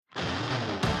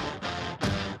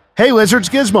Hey Lizards,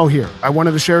 Gizmo here. I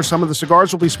wanted to share some of the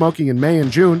cigars we'll be smoking in May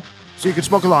and June, so you can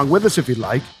smoke along with us if you'd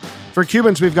like. For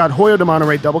Cubans, we've got Hoyo de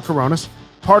Monterrey Double Coronas,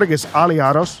 Partagas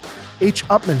Aliados, H.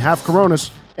 Upman Half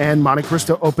Coronas, and Monte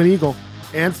Cristo Open Eagle.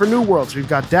 And for New Worlds, we've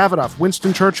got Davidoff,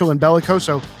 Winston Churchill, and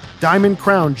Bellicoso, Diamond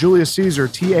Crown, Julius Caesar,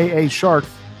 TAA Shark,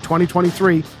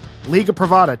 2023, Liga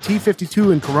Privada,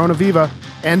 T52 in Corona Viva,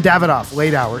 and Davidoff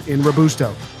Late Hour in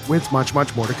Robusto, with much,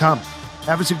 much more to come.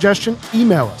 Have a suggestion?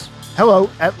 Email us.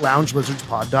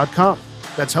 hello@loungelizardspod.com.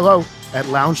 That's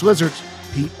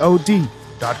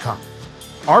hello@loungelizardspod.com.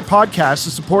 Our podcast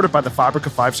is supported by the Fabrica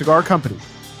 5 Cigar Company.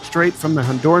 Straight from the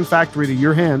Honduran factory to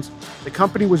your hands, the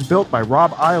company was built by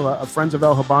Rob Isla of Friends of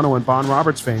El Habano and Bon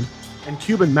Roberts fame, and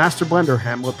Cuban master blender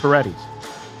Hamlet Paredes.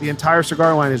 The entire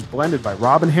cigar line is blended by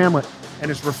Rob and Hamlet and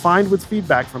is refined with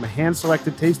feedback from a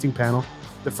hand-selected tasting panel,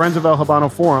 the Friends of El Habano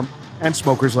Forum, and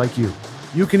smokers like you.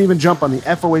 You can even jump on the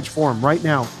FOH Forum right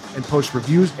now and post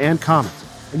reviews and comments,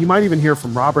 and you might even hear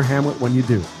from Rob or Hamlet when you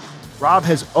do. Rob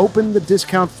has opened the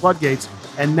discount floodgates,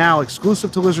 and now,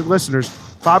 exclusive to Lizard listeners,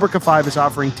 Fabrica 5 is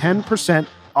offering 10%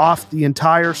 off the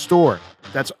entire store.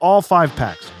 That's all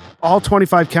 5-packs, all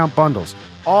 25-count bundles,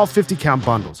 all 50-count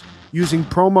bundles, using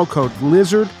promo code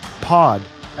LIZARDPOD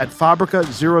at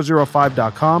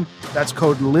Fabrica005.com. That's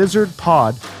code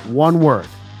LIZARDPOD, one word.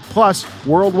 Plus,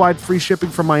 worldwide free shipping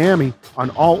from Miami on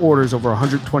all orders over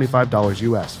 $125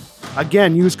 US.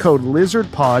 Again, use code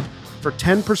LIZARDPOD for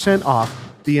 10% off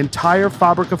the entire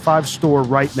Fabrica 5 store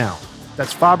right now.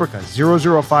 That's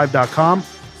Fabrica005.com,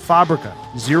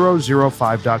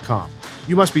 Fabrica005.com.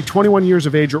 You must be 21 years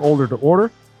of age or older to order.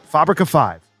 Fabrica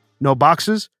 5. No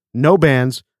boxes, no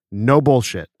bans, no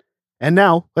bullshit. And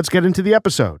now, let's get into the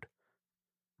episode.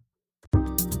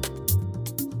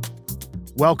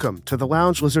 Welcome to the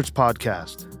Lounge Lizards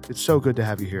podcast. It's so good to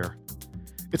have you here.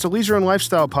 It's a leisure and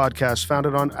lifestyle podcast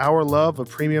founded on our love of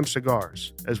premium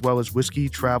cigars, as well as whiskey,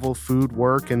 travel, food,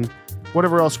 work, and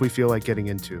whatever else we feel like getting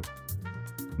into.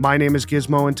 My name is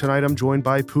Gizmo, and tonight I'm joined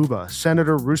by Pooba,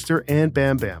 Senator, Rooster, and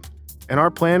Bam Bam. And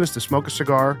our plan is to smoke a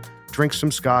cigar, drink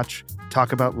some scotch,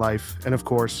 talk about life, and of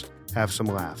course, have some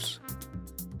laughs.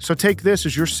 So take this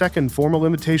as your second formal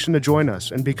invitation to join us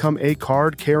and become a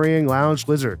card-carrying lounge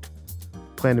lizard.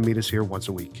 Plan to meet us here once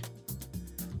a week.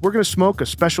 We're going to smoke a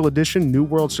special edition New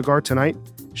World cigar tonight,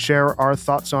 share our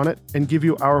thoughts on it, and give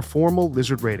you our formal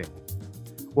lizard rating.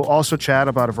 We'll also chat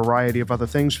about a variety of other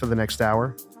things for the next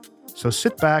hour. So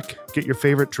sit back, get your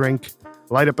favorite drink,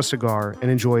 light up a cigar,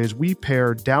 and enjoy as we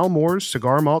pair Dalmore's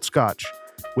Cigar Malt Scotch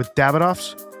with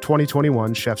Davidoff's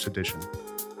 2021 Chef's Edition.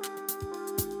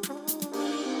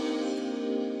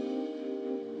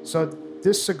 So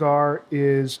this cigar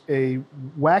is a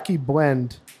wacky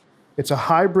blend. It's a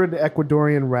hybrid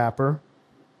Ecuadorian wrapper,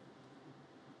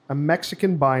 a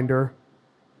Mexican binder,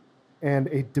 and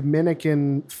a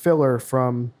Dominican filler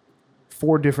from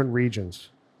 4 different regions,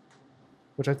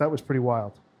 which I thought was pretty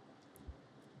wild.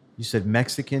 You said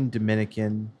Mexican,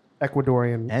 Dominican,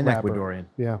 Ecuadorian and wrapper. Ecuadorian.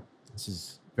 Yeah. This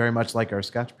is very much like our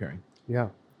Scotch pairing. Yeah.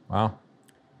 Wow.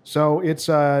 So it's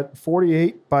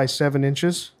 48 by 7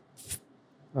 inches.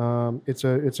 It's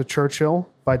a Churchill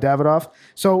by Davidoff.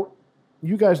 So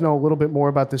you guys know a little bit more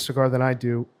about this cigar than I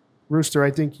do. Rooster,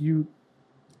 I think you...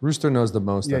 Rooster knows the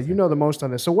most. Yeah, you know the most on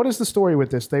this. So what is the story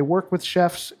with this? They work with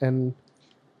chefs and...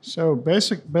 So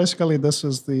basically this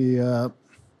is the,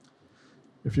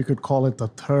 if you could call it the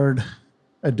third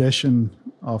edition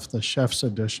of the chef's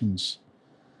editions.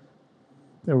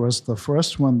 There was the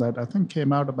first one that I think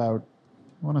came out about,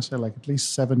 I want to say like at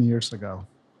least 7 years ago.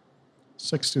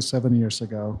 6 to 7 years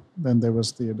ago. Then there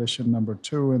was the edition number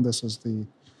 2, and this is the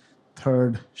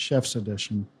third chef's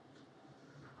edition.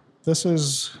 This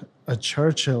is a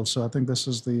Churchill, so I think this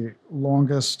is the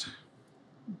longest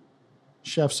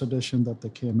chef's edition that they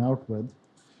came out with.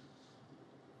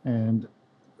 And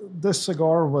this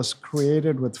cigar was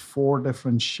created with 4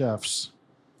 different chefs.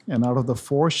 And out of the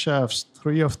 4 chefs,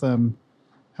 3 of them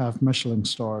have Michelin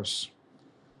stars.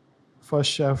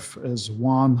 First chef is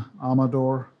Juan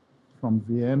Amador from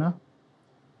Vienna.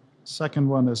 Second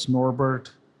one is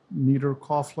Norbert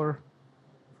Niederkoffler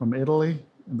from Italy.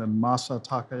 And then Masa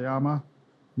Takayama,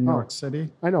 New York City.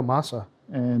 I know Masa.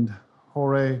 And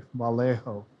Jorge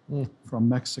Vallejo from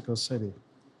Mexico City.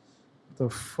 The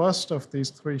first of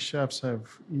these 3 chefs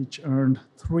have each earned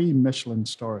 3 Michelin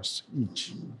stars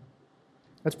each.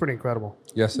 That's pretty incredible.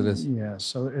 Yes, it is. Yeah,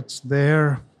 so it's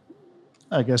their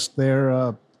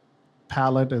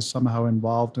palate is somehow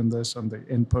involved in this, and the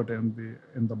input in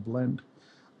the blend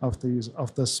of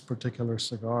this particular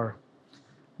cigar.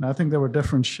 And I think there were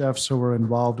different chefs who were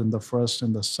involved in the first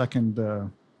and the second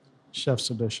chef's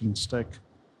edition stick.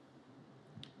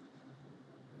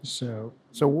 So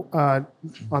So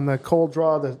on the cold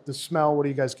draw, the smell, what are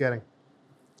you guys getting?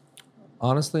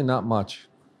 Honestly, not much.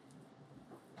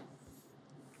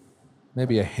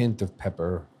 Maybe a hint of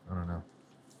pepper. I don't know.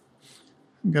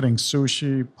 I'm getting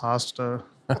sushi, pasta,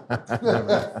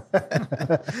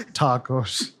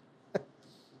 tacos.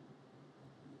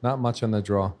 Not much on the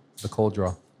draw, the cold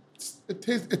draw.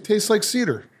 It tastes like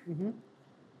cedar. It's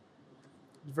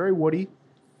very woody.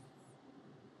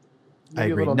 I Maybe a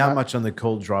agree. little Not much on the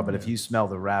cold draw, but if you smell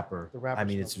the The wrapper, wrapper I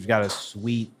mean, smells it's got a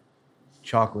sweet,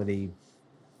 chocolatey,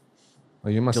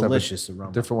 Well, you must delicious have a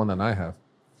aroma. different one than I have.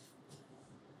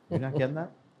 You're not getting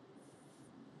that?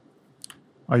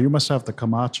 Oh, you must have the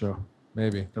Camacho.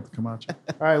 Maybe. Got the Camacho.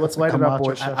 All right, let's light it up, Camacho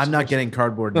boys. chef. I'm not getting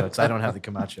cardboard notes. I don't have the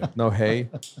Camacho. No hay.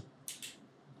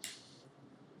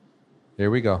 Here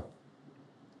we go.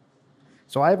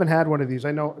 So I haven't had one of these.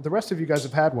 I know the rest of you guys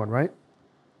have had one, right?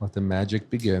 Let the magic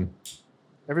begin.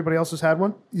 Everybody else has had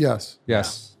one? Yes.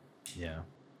 Yes. Yeah.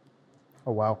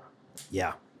 Oh, wow.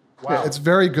 Yeah. Yeah, it's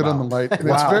very good on the light. And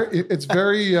Wow. it's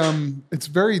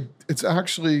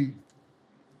actually,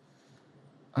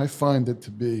 I find it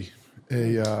to be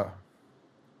a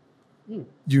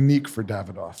unique for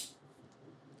Davidoff.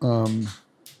 And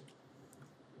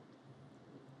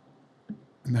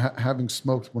having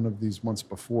smoked one of these once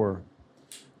before,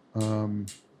 I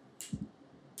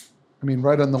mean,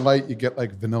 right on the light, you get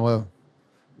like vanilla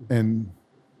and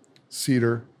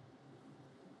cedar.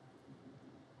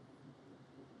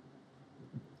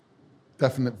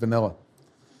 Definite vanilla.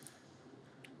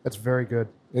 That's very good.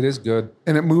 It is good.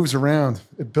 And it moves around.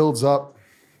 It builds up.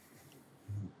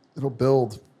 It'll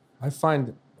build.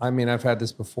 I've had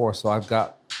this before, so I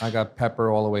got pepper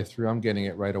all the way through. I'm getting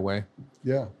it right away,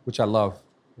 Yeah. which I love.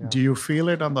 Yeah. Do you feel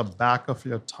it on the back of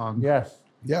your tongue? Yes.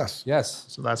 Yes. Yes.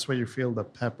 So that's where you feel the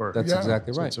pepper. That's Yeah.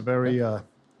 exactly So right. it's a very, I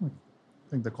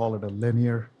think they call it a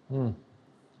linear Mm.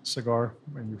 cigar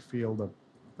when you feel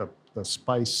the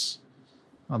spice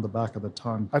on the back of the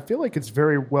tongue. I feel like it's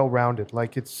very well rounded.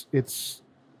 Like it's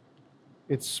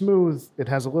smooth. It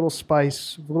has a little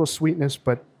spice, a little sweetness,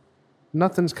 but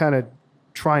nothing's kind of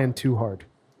trying too hard.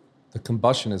 The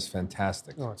combustion is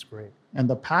fantastic. Oh, it's great. And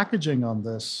the packaging on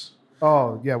this,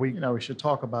 Oh, yeah. we should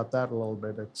talk about that a little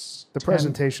bit. It's The 10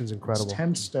 presentation's It's incredible.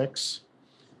 10 sticks,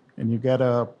 and you get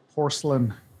a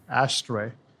porcelain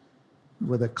ashtray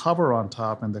with a cover on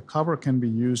top, and the cover can be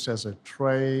used as a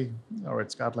tray, or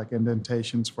it's got like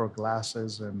indentations for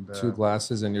glasses and Two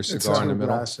glasses and your It's cigar in the two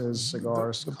middle. glasses,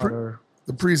 cigars, the cutter.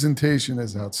 The presentation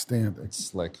is outstanding. It's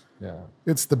slick. Yeah,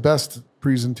 It's the best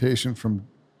presentation from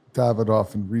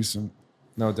Davidoff in recent.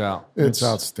 no doubt. It's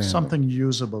outstanding. Something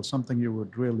usable, something you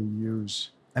would really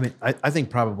use. I mean, I think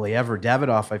probably ever.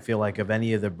 Davidoff, I feel like of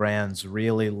any of the brands,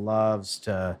 really loves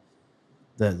to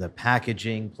the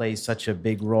packaging plays such a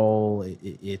big role.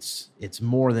 It's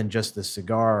more than just the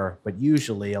cigar, but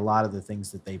usually a lot of the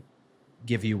things that they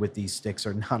give you with these sticks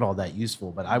are not all that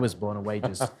useful. But I was blown away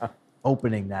just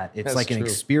opening that. It's That's like an true.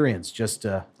 experience just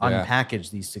to Yeah. unpackage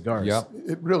these cigars. Yep.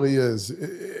 It really is.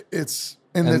 It's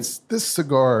this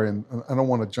cigar, and I don't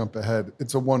want to jump ahead.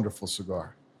 It's a wonderful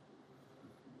cigar.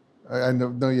 I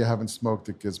know you haven't smoked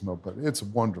at Gizmo, but it's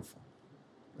wonderful.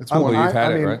 It's Well, wonderful. you've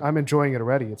had it, right? I'm enjoying it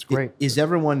already. It's great. Is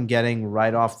everyone getting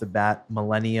right off the bat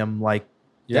Millennium like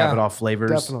Yeah. Davidoff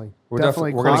flavors? Definitely. We're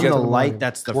Definitely. we're gonna On get the to the light,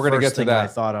 that's the We're gonna first get to thing I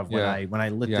that. thought of when Yeah. I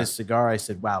lit Yeah. this cigar. I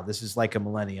said, "Wow, this is like a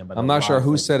Millennium." But I'm a not lot sure of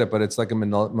who flavors. said it, but it's like a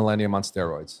millennium on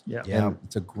steroids. Yeah. Yeah. And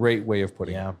it's a great way of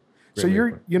putting Yeah. it. So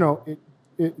you're,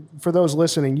 for those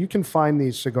listening, you can find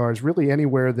these cigars really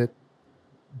anywhere that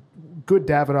good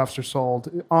Davidoffs are sold,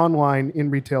 online, in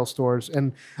retail stores.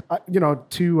 And,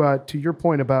 to your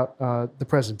point about the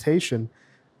presentation,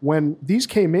 when these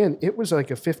came in, it was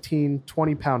like a 15,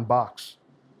 20-pound box.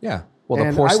 Yeah. Well, the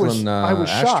And porcelain I was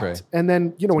ashtray. shocked. And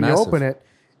then, when massive. you open it,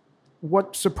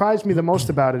 what surprised me the most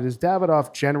about it is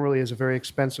Davidoff generally is a very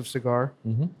expensive cigar.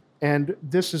 Mhm. And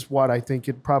this is what I think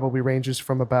it probably ranges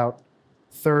from about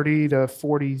 30 to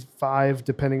 45,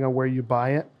 depending on where you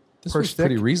buy it. This per was stick.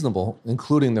 pretty reasonable,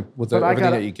 including with But I everything got,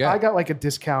 that you get. I got like a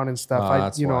discount and stuff.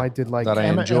 That's why. I did like, That I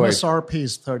M- enjoyed. MSRP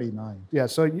is 39. yeah.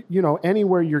 So,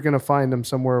 anywhere you're going to find them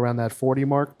somewhere around that 40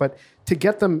 mark. But to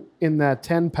get them in that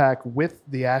 10 pack with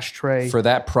the ashtray, For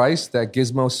that price that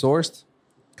Gizmo sourced,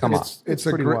 come on. it's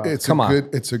pretty wild. Come on.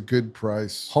 It's a good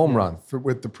price. Home run.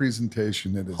 With the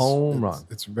presentation. It is Home run.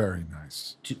 It's very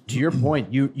nice. To your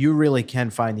point, you really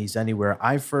can find these anywhere.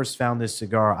 I first found this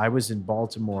cigar. I was in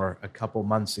Baltimore a couple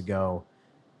months ago.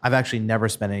 I've actually never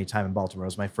spent any time in Baltimore. It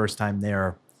was my first time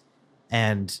there.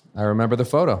 And I remember the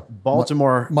photo.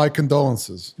 Baltimore. My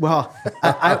condolences. Well,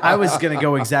 I was going to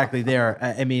go exactly there.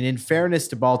 I mean, in fairness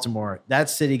to Baltimore, that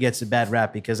city gets a bad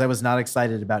rap because I was not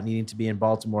excited about needing to be in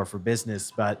Baltimore for business.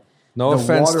 But No the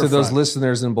offense to those waterfront-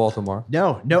 listeners in Baltimore.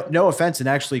 No offense, and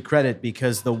actually credit,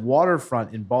 because the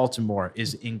waterfront in Baltimore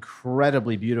is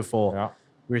incredibly beautiful. Yeah.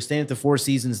 We were staying at the Four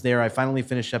Seasons there. I finally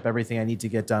finished up everything I need to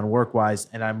get done work-wise,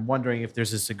 and I'm wondering if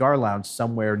there's a cigar lounge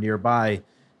somewhere nearby.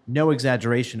 No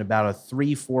exaggeration, about a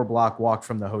 3-4 block walk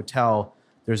from the hotel,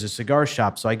 there's a cigar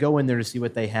shop. So I go in there to see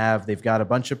what they have. They've got a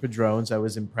bunch of Padrones. I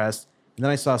was impressed. And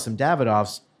then I saw some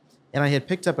Davidoffs, and I had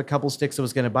picked up a couple sticks I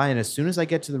was going to buy. And as soon as I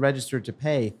get to the register to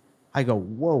pay, I go,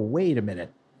 whoa, wait a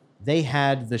minute. They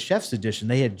had the Chef's Edition.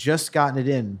 They had just gotten it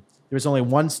in. There was only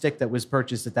one stick that was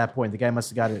purchased at that point. The guy must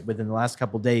have got it within the last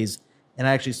couple of days. And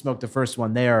I actually smoked the first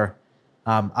one there.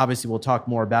 Obviously, we'll talk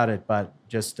more about it, but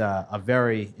just a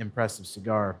very impressive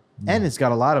cigar. And it's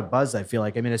got a lot of buzz, I feel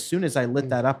like. I mean, as soon as I lit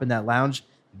that up in that lounge,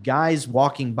 guys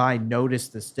walking by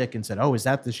noticed the stick and said, oh, is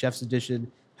that the Chef's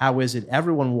Edition? How is it?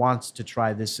 Everyone wants to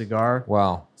try this cigar.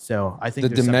 Wow. So I think The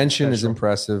there's something dimension is special.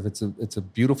 impressive. It's a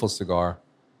beautiful cigar.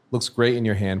 Looks great in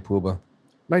your hand, Puba.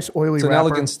 Nice oily It's an wrapper.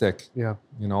 elegant stick. Yeah.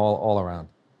 You know, all around.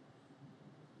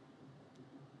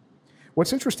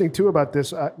 What's interesting too about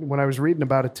this, when I was reading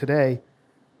about it today,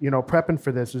 prepping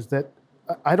for this, is that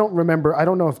I don't remember. I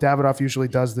don't know if Davidoff usually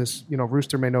does this.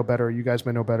 Rooster may know better. Or you guys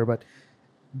may know better, but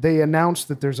they announced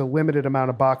that there's a limited amount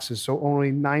of boxes, so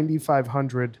only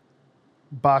 9,500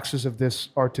 boxes of this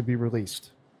are to be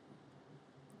released.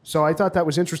 So I thought that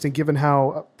was interesting, given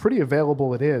how pretty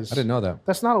available it is. I didn't know that.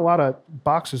 That's not a lot of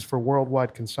boxes for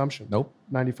worldwide consumption. Nope.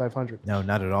 9,500. No,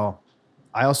 not at all.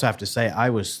 I also have to say, I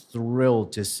was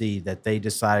thrilled to see that they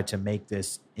decided to make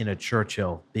this in a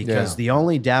Churchill, because Yeah. the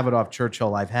only Davidoff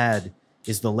Churchill I've had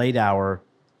is the late hour.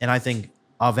 And I think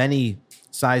of any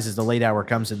sizes the late hour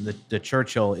comes in, the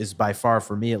Churchill is by far,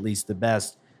 for me at least, the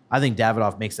best. I think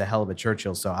Davidoff makes a hell of a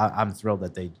Churchill. So I'm thrilled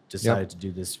that they decided to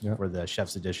do this for the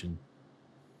Chef's Edition.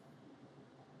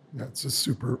 Yeah, it's a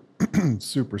super,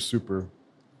 super.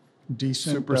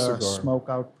 Decent Super cigar. smoke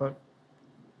output.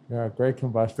 Yeah, great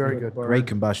combustion. Very good. Great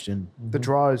combustion. The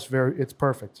draw is it's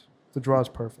perfect. The draw is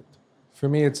perfect. For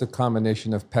me, it's a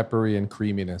combination of peppery and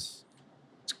creaminess.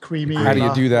 It's creamy. How do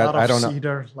you do that? Lot of I don't know.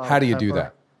 cedar, lot How of do you do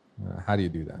pepper. that? How do you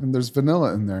do that? And there's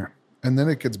vanilla in there. And then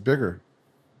it gets bigger.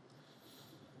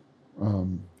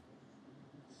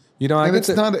 You know, And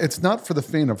it's not for the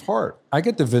faint of heart. I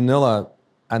get the vanilla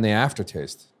on the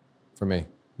aftertaste for me.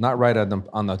 Not right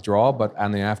on the draw, but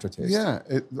on the aftertaste. Yeah,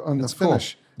 on the It's cool.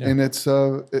 finish. Yeah. And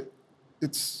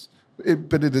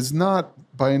but it is not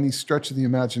by any stretch of the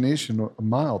imagination a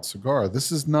mild cigar.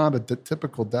 This is not a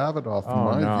typical Davidoff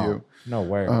in my view. No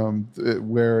way.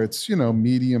 Where it's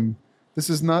medium. This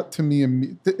is not, to me,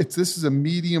 this is a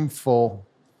medium full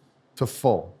to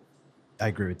full. I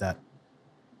agree with that.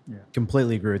 Yeah.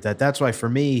 Completely agree with that. That's why for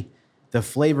me, the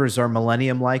flavors are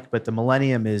Millennium-like, but the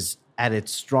Millennium is at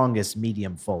its strongest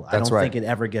medium full. I That's don't right. think it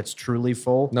ever gets truly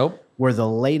full. Nope. Where the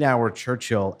late hour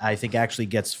Churchill, I think, actually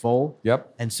gets full.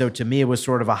 Yep. And so to me, it was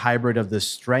sort of a hybrid of the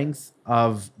strength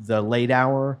of the late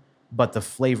hour, but the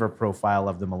flavor profile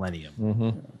of the Millennium.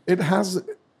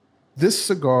 Mm-hmm. This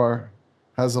cigar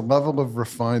has a level of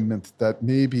refinement that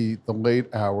maybe the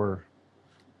late hour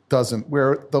doesn't,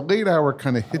 where the late hour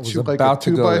kind of hits was you like about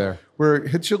a to go there. where it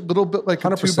hits you a little bit like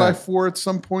 100%. a 2x4 at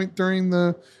some point during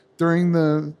the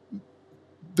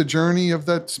journey of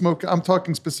that smoke. I'm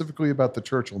talking specifically about the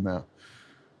Churchill now,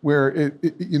 where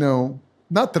it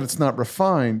not that it's not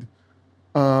refined,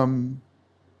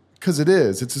 because it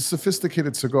is. It's a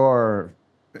sophisticated cigar,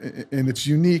 and it's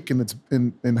unique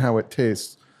in how it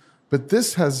tastes. But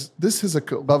this has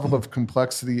a level of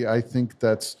complexity, I think,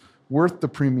 that's worth the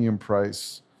premium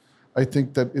price. I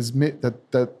think that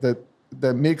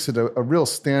that makes it a real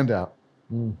standout.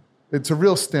 It's a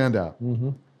real standout.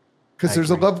 Because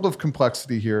there's a level of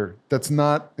complexity here that's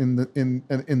not in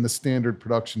the standard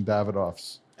production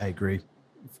Davidoffs. I agree.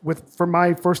 For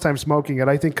my first time smoking it,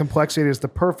 I think complexity is the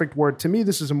perfect word. To me,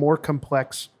 this is a more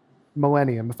complex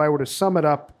Millennium. If I were to sum it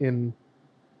up in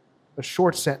a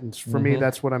short sentence, for me,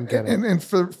 that's what I'm getting. And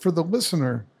for the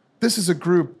listener, this is a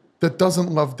group that doesn't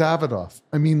love Davidoff.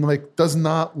 I mean, like, does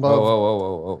not love.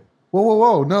 Whoa.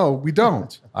 Whoa. No, we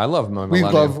don't. I love my we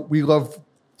Millennium. love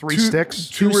Three sticks?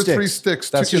 Two or sticks. three sticks.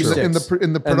 That's in true. the production.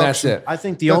 And that's it. I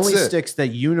think the That's only it. sticks that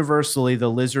universally the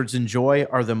lizards enjoy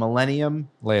are the Millennium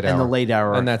Late and hour. the late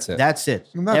hour. And that's it. That's it.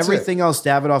 And that's Everything it. else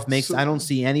Davidoff makes, So- I don't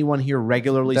see anyone here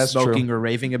regularly That's smoking true. or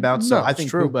raving about. So No, I it's think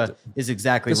true. Kuba is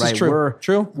exactly This is right. true.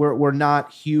 True. We're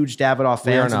not huge Davidoff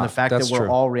We are fans, and the not. fact That's that we're true.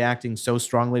 all reacting so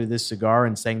strongly to this cigar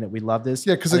and saying that we love this,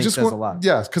 Yeah, because I I think just says want. a lot.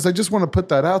 Yeah, because I just want to put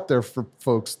that out there for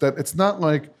folks that it's not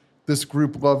like this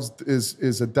group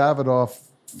is a Davidoff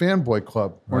fanboy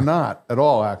club. We're not at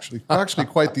all. Actually,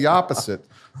 quite the opposite.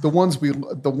 The ones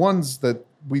that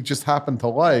we just happen to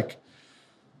like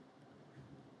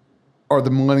are the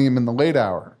Millennium and the late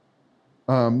hour.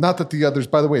 Not that the others,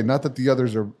 by the way, not that the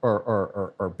others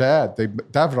are bad.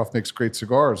 Davidoff makes great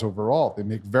cigars overall. They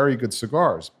make very good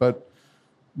cigars, but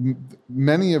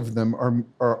many of them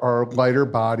are lighter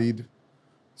bodied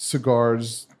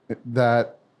cigars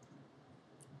that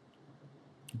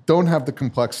don't have the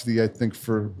complexity, I think,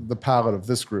 for the palate of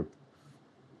this group.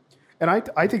 And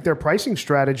I think their pricing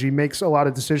strategy makes a lot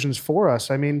of decisions for us.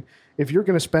 I mean, if you're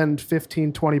going to spend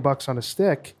 $15-$20 on a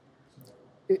stick,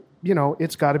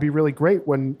 it's got to be really great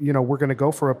when, we're going to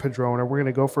go for a Padron or we're going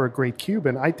to go for a great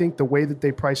Cuban. I think the way that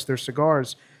they price their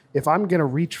cigars, if I'm going to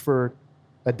reach for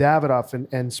a Davidoff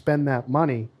and spend that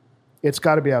money, it's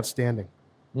got to be outstanding.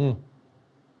 Right.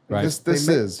 This It's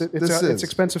is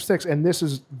expensive sticks, and this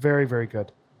is very, very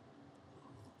good.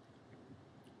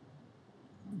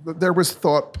 There was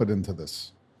thought put into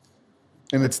this,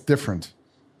 and it's different.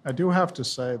 I do have to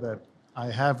say that I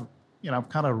have, I'm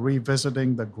kind of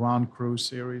revisiting the Grand Cru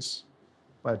series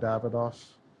by Davidoff,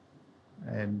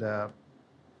 and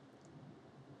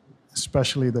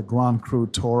especially the Grand Cru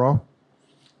Toro.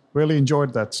 Really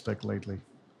enjoyed that stick lately.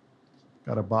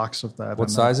 Got a box of that.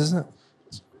 What size is it?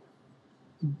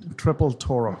 Triple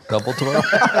Toro. Double Toro?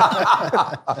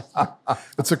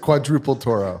 It's a quadruple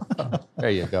Toro.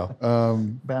 There you go.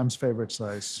 Bam's favorite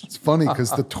size. It's funny because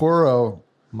the Toro,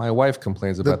 My wife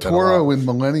complains the about that a Toro lot. in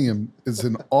Millennium is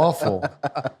an awful.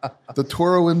 The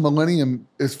Toro in Millennium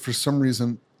is for some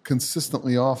reason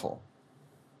consistently awful.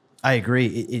 I agree.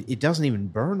 It doesn't even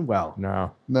burn well.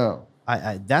 No. No,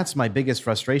 That's my biggest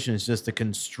frustration is just the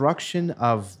construction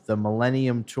of the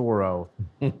Millennium Toro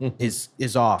is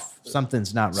off.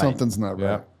 Something's not right. something's not right.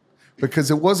 Yeah. Because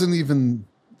it wasn't even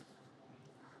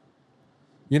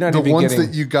You're not the even ones getting...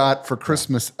 that you got for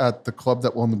Christmas at the club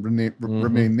that will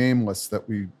remain nameless that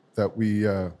we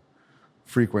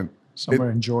frequent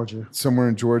Somewhere in Georgia. somewhere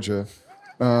in Georgia.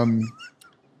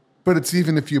 But it's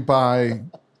even if you buy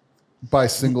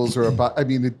singles or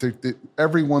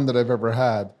every one that I've ever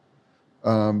had,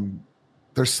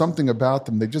 there's something about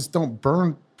them. They just don't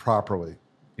burn properly.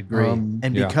 Agree. And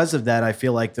Yeah. because of that, I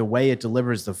feel like the way it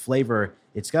delivers the flavor,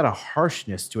 it's got a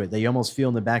harshness to it that you almost feel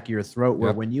in the back of your throat, where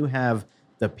Yep. when you have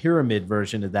the pyramid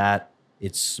version of that,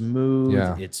 it's smooth,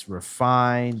 Yeah. it's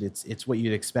refined, it's what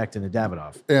you'd expect in a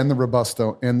Davidoff. And the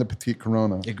Robusto and the Petite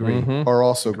Corona Agree. are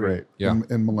also great Yeah.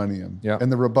 in Millennium. Yeah.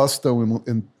 And the Robusto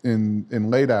in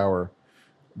late hour,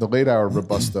 the late hour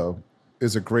Robusto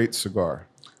is a great cigar.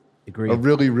 Agree. A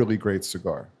really, really great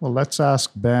cigar. Well, let's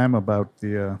ask Bam about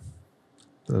the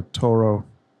Toro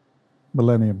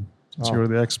Millennium, since you're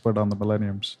the expert on the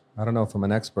Millenniums. I don't know if I'm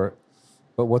an expert,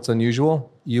 but what's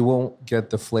unusual, you won't get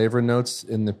the flavor notes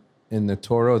in the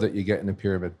Toro that you get in the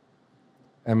Pyramid.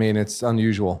 I mean, it's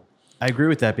unusual. I agree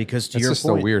with that because to It's your just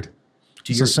point, so weird. to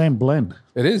It's your, the same blend.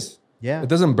 It is. Yeah. It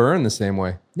doesn't burn the same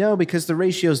way. No, because the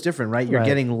ratio is different, right? You're Right.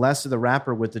 getting less of the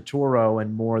wrapper with the Toro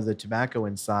and more of the tobacco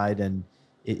inside, and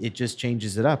it just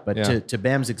changes it up. But Yeah. to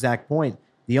Bam's exact point,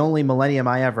 the only Millennium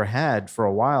I ever had for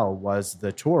a while was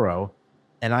the Toro,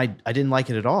 and I didn't like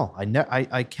it at all.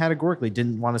 I categorically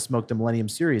didn't want to smoke the Millennium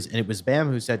series, and it was Bam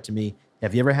who said to me,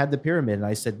 "Have you ever had the Pyramid?" And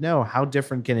I said, "No. How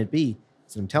different can it be?" He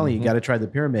said, "I'm telling you, you got to try the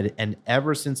Pyramid." And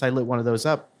ever since I lit one of those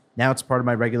up, now it's part of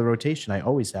my regular rotation. I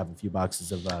always have a few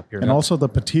boxes of Pyramid. And also the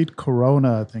Petite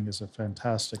Corona, I think, is a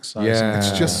fantastic size. Yeah.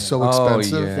 It's just so Oh,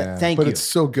 expensive. yeah. Thank but you. it's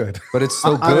so good. But it's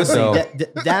so good, Honestly, though.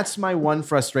 that's my one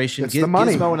frustration. It's the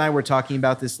money. Gizmo and I were talking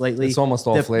about this lately. It's almost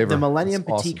all flavor. The Millennium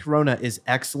It's Petite awesome. Corona is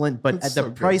excellent, but It's at the so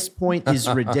good. price point is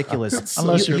ridiculous.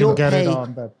 Unless you can get it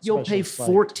on that You'll pay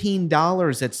special site.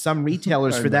 $14 at some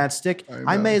retailers for that stick.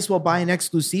 I may as well buy an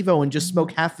Exclusivo and just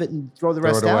smoke half of it and throw the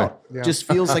rest it away. out. Yeah. Just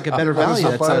feels like a better Might as value.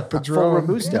 well That's buy a Padron.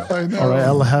 full Robusto. I know. Or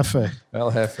El Jefe.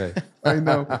 El Jefe. I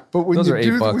know. But when Those are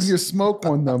 $8. when you smoke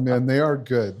one though, man, they are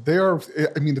good. They are.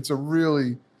 I mean, it's a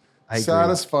really I agree.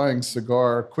 satisfying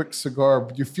cigar, quick cigar.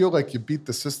 But you feel like you beat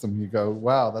the system. You go,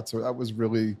 wow, that was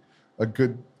really a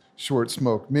good short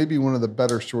smoke. Maybe one of the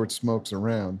better short smokes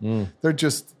around. They're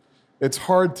just. It's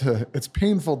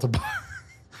painful to buy.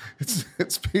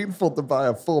 it's painful to buy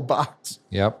a full box.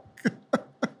 Yep.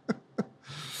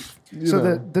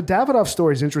 The Davidoff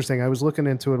story is interesting. I was looking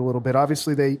into it a little bit.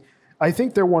 Obviously, I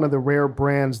think they're one of the rare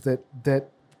brands that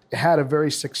had a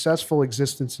very successful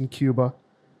existence in Cuba,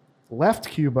 left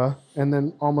Cuba, and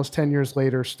then almost 10 years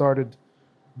later started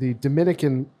the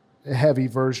Dominican heavy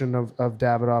version of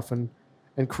Davidoff and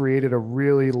created a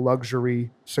really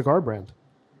luxury cigar brand.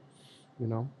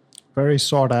 Very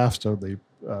sought after, the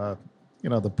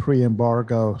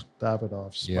pre-embargo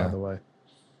Davidoffs, by the way.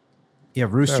 Yeah,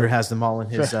 Rooster has them all in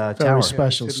his tower. Very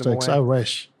special sticks. I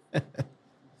wish.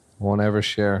 Won't ever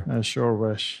share. I sure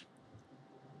wish.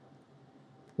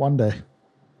 One day.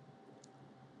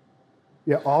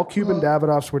 Yeah, all Cuban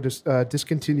Davidoffs were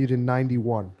discontinued in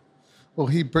 91. Well,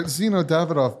 Zeno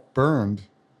Davidoff burned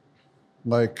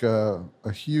like a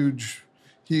huge.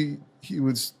 He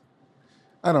was.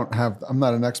 I'm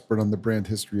not an expert on the brand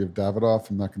history of Davidoff.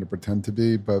 I'm not going to pretend to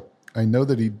be, but I know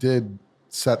that he did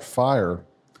set fire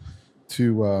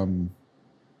to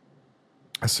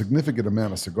a significant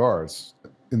amount of cigars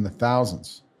in the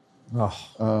thousands,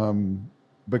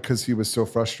 because he was so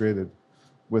frustrated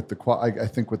with I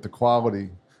think with the quality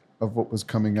of what was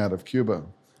coming out of Cuba,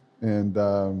 and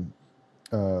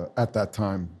at that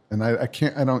time. And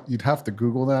you'd have to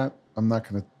Google that. I'm not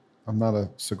a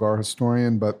cigar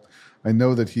historian, but I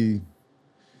know that he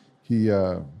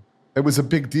it was a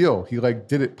big deal. He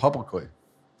did it publicly.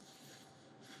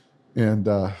 And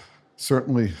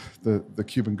certainly the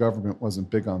Cuban government wasn't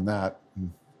big on that.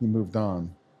 And he moved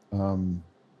on,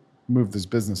 moved his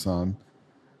business on.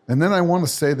 And then I want to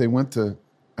say they went to,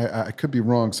 I could be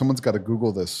wrong. Someone's got to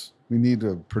Google this. We need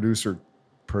a producer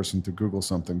person to Google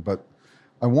something. But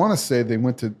I want to say they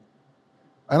went to,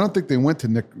 I don't think they went to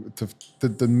the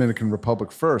Dominican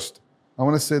Republic first. I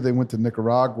want to say they went to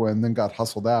Nicaragua and then got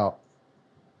hustled out.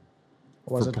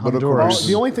 Was it political Honduras? reasons.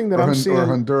 The only thing that I'm seeing, or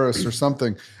Honduras or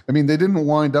something. I mean, they didn't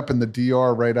wind up in the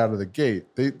DR right out of the gate.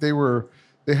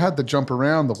 They had to jump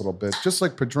around a little bit, just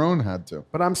like Padron had to.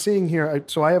 but I'm seeing here.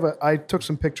 So I took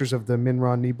some pictures of the Min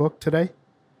Ron book today,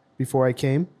 before I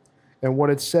came, and what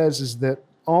it says is that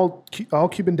all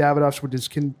Cuban Davidoffs were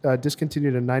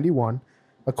discontinued in 91,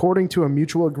 according to a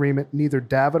mutual agreement. Neither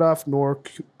Davidoff nor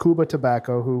Cuba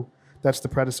Tobacco, that's the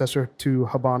predecessor to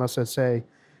Habanos S.A.,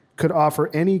 could offer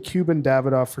any Cuban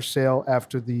Davidoff for sale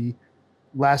after the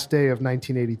last day of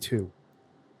 1982.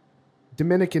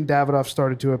 Dominican Davidoff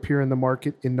started to appear in the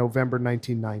market in November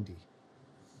 1990.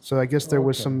 So I guess there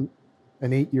was an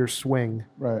 8-year swing,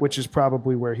 Right. which is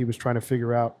probably where he was trying to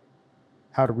figure out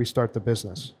how to restart the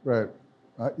business. Right.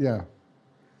 Yeah.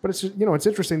 But it's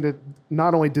interesting that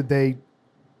not only did they,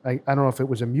 I don't know if it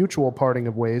was a mutual parting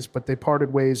of ways, but they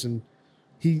parted ways and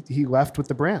he left with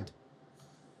the brand.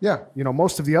 Yeah.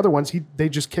 Most of the other ones, they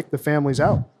just kicked the families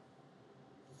out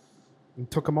and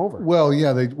took them over. Well,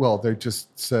 yeah. They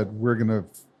just said, we're going to,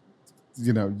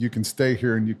 you can stay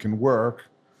here and you can work.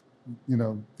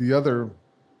 The other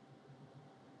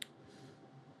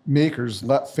makers,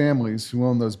 families who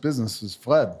own those businesses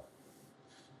fled,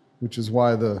 which is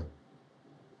why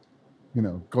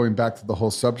going back to the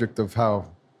whole subject of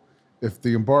how if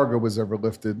the embargo was ever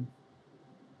lifted,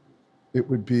 it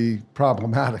would be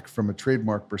problematic from a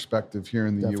trademark perspective here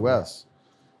in the Definitely. U.S.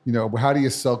 How do you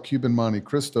sell Cuban Monte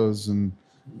Cristos and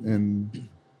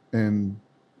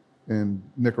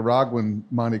Nicaraguan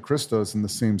Monte Cristos in the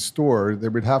same store? They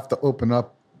would have to open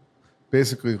up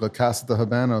basically La Casa de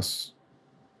Habanos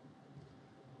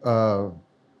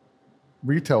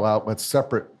retail outlets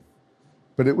separate,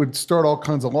 but it would start all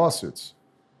kinds of lawsuits.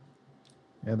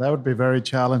 Yeah, that would be very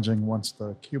challenging once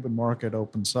the Cuban market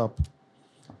opens up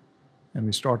and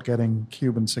we start getting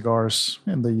Cuban cigars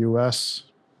in the U.S.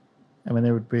 I mean,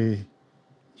 it would be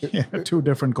two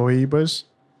different cohibas.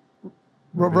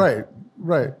 Right.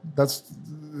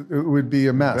 It would be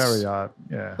a mess. Very odd,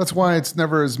 yeah. That's why it's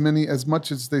never as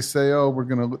much as they say,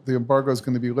 the embargo is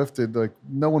going to be lifted. Like,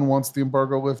 no one wants the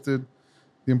embargo lifted.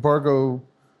 The embargo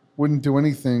wouldn't do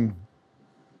anything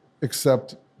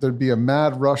except there'd be a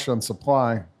mad rush on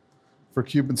supply for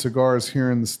Cuban cigars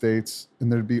here in the States, and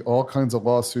there'd be all kinds of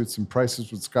lawsuits and prices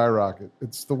would skyrocket.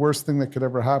 It's the worst thing that could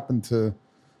ever happen to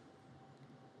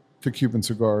Cuban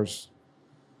cigars.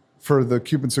 For the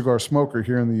Cuban cigar smoker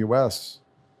here in the U.S.,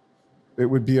 it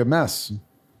would be a mess.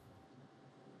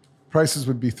 Prices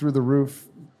would be through the roof,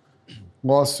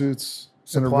 lawsuits,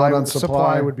 and a run on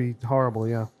Supply would be horrible,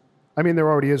 yeah. I mean, there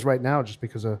already is right now just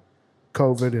because of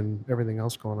COVID and everything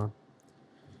else going on.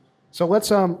 So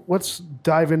let's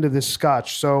dive into this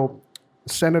Scotch. So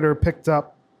the senator picked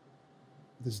up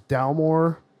this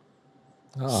Dalmore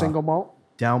single malt.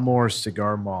 Dalmore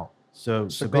cigar malt. So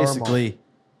Cigar basically,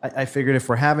 I figured if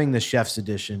we're having the Chef's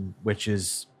Edition, which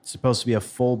is supposed to be a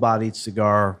full-bodied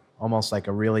cigar, almost like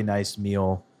a really nice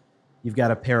meal, you've got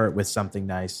to pair it with something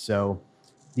nice. So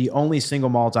the only single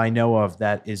malt I know of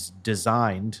that is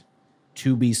designed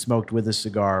to be smoked with a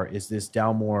cigar is this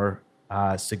Dalmore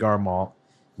cigar malt.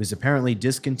 It was apparently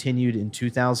discontinued in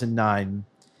 2009.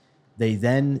 They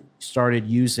then started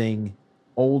using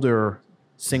older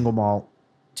single malt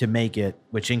to make it,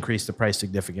 which increased the price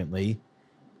significantly.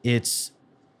 It's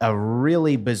a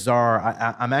really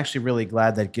bizarre. I'm actually really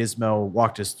glad that Gizmo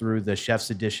walked us through the Chef's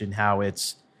Edition, how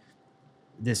it's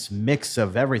this mix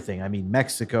of everything. I mean,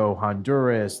 Mexico,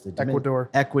 Honduras,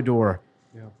 Ecuador.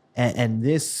 Yeah. And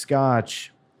this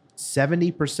Scotch,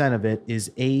 70% of it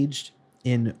is aged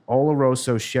in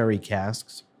Oloroso sherry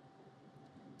casks.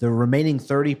 The remaining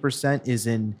 30% is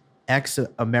in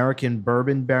ex-American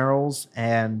bourbon barrels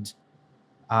and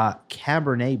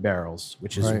Cabernet barrels,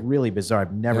 which is really bizarre.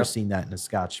 I've never seen that in a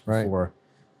Scotch before. Right.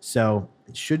 So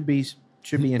it should be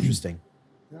interesting.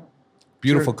 Yeah.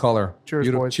 Beautiful color. Cheers,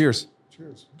 boys. Cheers.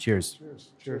 Cheers. Cheers. Cheers.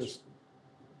 Cheers.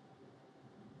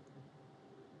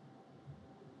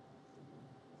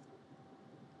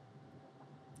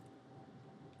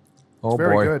 Oh,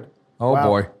 very boy. good. Oh, Wow.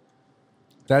 boy.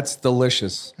 That's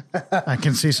delicious. I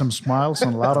can see some smiles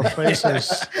on a lot of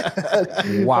faces.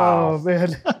 Wow. Oh,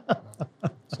 man.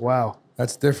 Wow.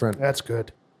 That's different. That's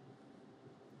good.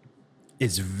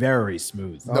 It's very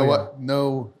smooth.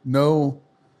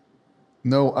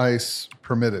 No ice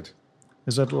permitted.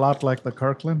 Is it a lot like the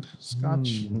Kirkland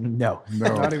Scotch? No.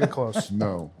 Not even close.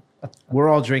 No. We're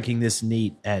all drinking this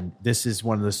neat, and this is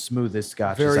one of the smoothest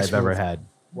Scotches Very I've ever smooth. had.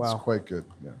 Wow. It's quite good.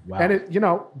 Yeah. Wow. And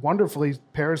it, wonderfully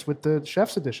pairs with the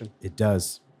Chef's Edition. It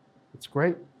does. It's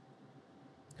great.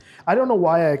 I don't know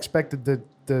why I expected the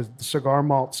cigar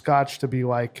malt Scotch to be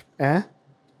like, eh?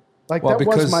 Like, Well, that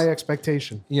was because- my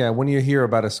expectation. Yeah, when you hear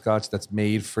about a Scotch that's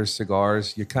made for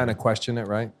cigars, you kind of question it,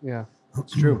 right? Yeah,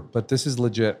 it's true. But this is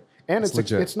legit. And it's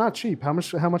legit. it's not cheap. How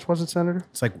much was it, Senator?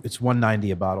 It's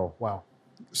 $190 a bottle. Wow.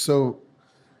 So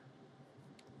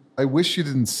I wish you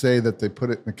didn't say that they put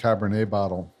it in a Cabernet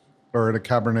bottle or in a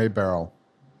Cabernet barrel.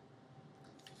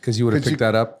 Because you would have Could picked you-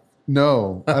 that up.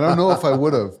 No, I don't know if I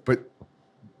would have, but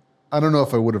I don't know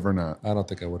if I would have or not. I don't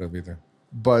think I would have either.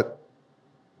 But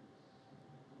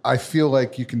I feel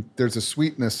like there's a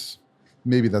sweetness.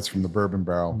 Maybe that's from the bourbon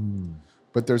barrel,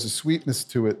 but there's a sweetness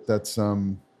to it that's,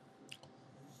 but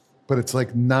it's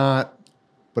like not,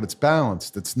 but it's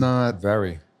balanced. It's not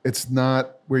Very. It's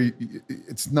not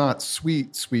it's not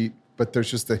sweet, but there's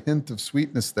just a hint of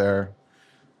sweetness there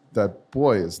that,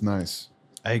 boy, is nice.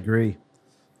 I agree.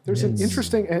 There's an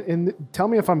interesting, and tell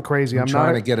me if I'm crazy. I'm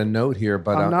trying to get a note here,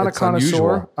 but I'm not a it's connoisseur.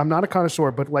 unusual. I'm not a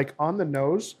connoisseur, but like on the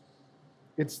nose,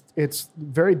 it's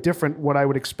very different what I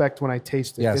would expect when I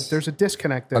taste it. Yes. There's a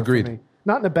disconnect there Agreed. for me.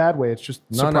 Not in a bad way. It's just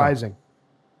No, no. surprising.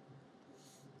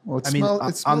 Well, it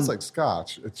I'm- smells like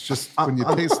Scotch. It's just when you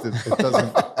taste it, it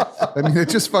doesn't. I mean, it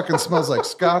just fucking smells like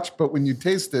Scotch. But when you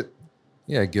taste it,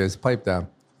 Yeah, Giz, pipe down.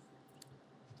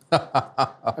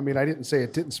 I mean, I didn't say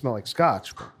it didn't smell like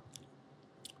Scotch, but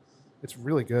it's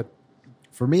really good.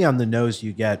 For me, on the nose,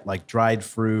 you get like dried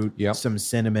fruit, Yep. some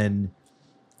cinnamon.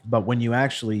 But when you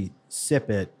actually sip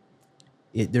it,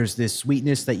 there's this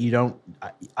sweetness that you don't.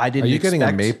 I didn't. Are you getting a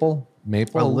expect. maple?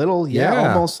 Maple? A little,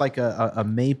 yeah, almost like a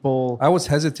maple. I was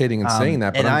hesitating in saying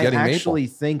that, but and I'm getting I maple. actually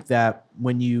think that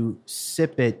when you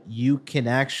sip it, you can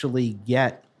actually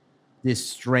get this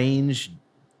strange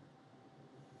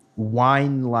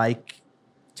wine-like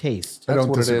taste. I don't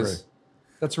what disagree. it is.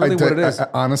 That's really what it is.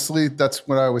 Honestly, that's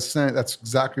what I was saying. That's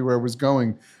exactly where I was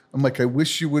going. I'm like, I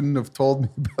wish you wouldn't have told me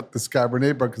about this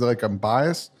Cabernet because like I'm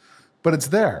biased, but it's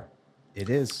there. It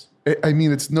is. I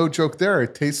mean, it's no joke there.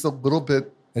 It tastes a little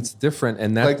bit It's different,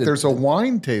 and that like there's a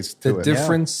wine taste to the it.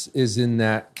 difference is in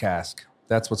that cask.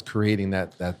 That's what's creating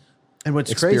that. And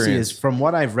what's crazy experience. is, from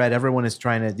what I've read, everyone is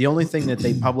trying to. The only thing that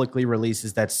they publicly release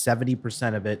is that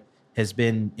 70% of it has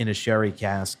been in a sherry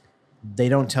cask. They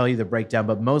don't tell you the breakdown,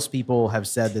 but most people have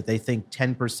said that they think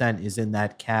 10% is in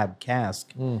that cab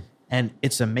cask. And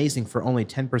it's amazing for only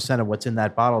 10% of what's in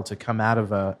that bottle to come out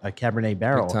of a Cabernet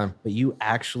barrel. time. But you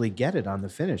actually get it on the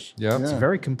finish. Yeah. It's Yeah.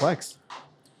 very complex.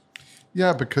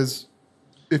 Yeah, because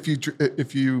if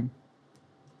you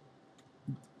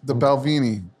the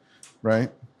Balvenie, right?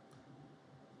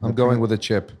 I'm going with a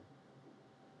chip.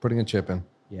 Putting a chip in.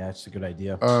 Yeah, it's a good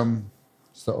idea.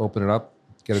 Just to open it up,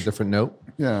 get a different note.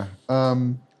 Yeah.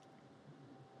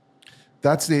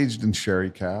 That's aged in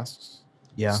sherry casks.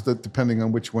 Yeah. So that depending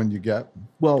on which one you get.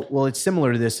 Well, it's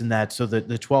similar to this in that. So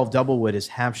the 12 double wood is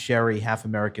half sherry, half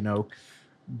American oak.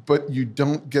 But you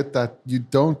don't get that. You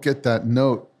don't get that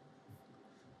note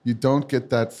You don't get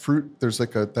that fruit. There's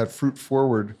like that fruit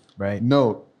forward Right.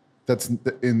 note that's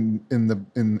in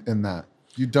that.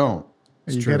 You don't.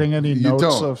 Are you true. getting any You notes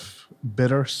don't. of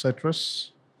bitter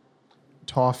citrus,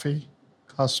 toffee,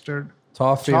 custard,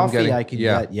 Toffee, I can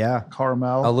get. Yeah.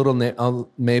 caramel, a little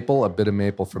maple, a bit of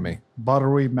maple for me.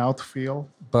 buttery mouthfeel?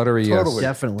 Buttery, Totally. yes.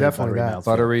 Definitely Definitely buttery that. mouthfeel.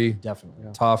 Buttery,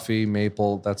 Definitely. toffee,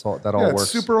 maple. That's all. That all Yeah, it's works.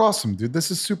 super awesome, dude. This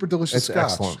is super delicious It's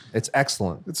Scotch. excellent. It's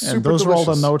excellent. It's And super those delicious. are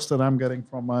all the notes that I'm getting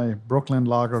from my Brooklyn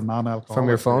Lager non-alcoholic. From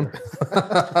your phone?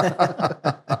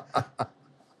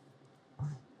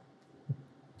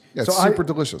 Yeah, it's So super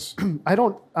delicious.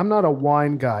 I'm not a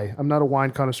wine guy. I'm not a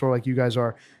wine connoisseur like you guys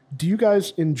are. Do you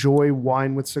guys enjoy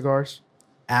wine with cigars?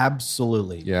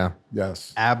 Absolutely. Yeah.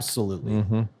 Yes. Absolutely.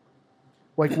 Mm-hmm.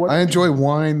 Like what? I enjoy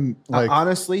wine like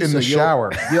Honestly, in so the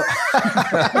shower.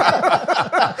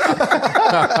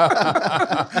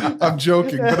 I'm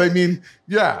joking, but I mean,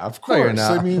 yeah, of No, you're course.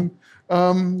 not. I mean,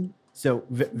 So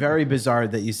very bizarre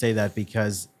that you say that,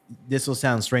 because this will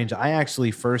sound strange. I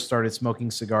actually first started smoking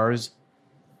cigars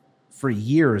for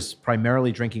years,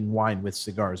 primarily drinking wine with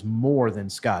cigars more than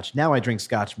Scotch. Now I drink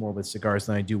Scotch more with cigars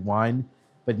than I do wine,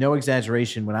 but no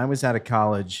exaggeration. When I was out of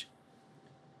college,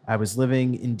 I was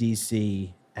living in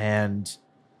DC, and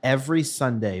every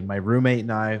Sunday, my roommate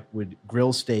and I would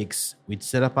grill steaks. We'd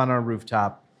sit up on our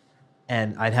rooftop,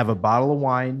 and I'd have a bottle of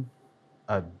wine,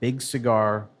 a big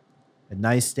cigar, a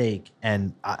nice steak.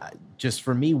 And just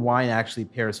for me, wine actually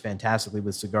pairs fantastically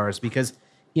with cigars, because,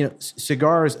 you know,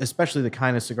 cigars, especially the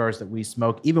kind of cigars that we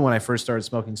smoke, even when I first started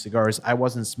smoking cigars, I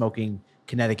wasn't smoking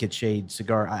Connecticut shade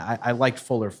cigar. I liked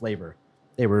fuller flavor.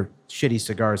 They were shitty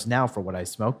cigars now for what I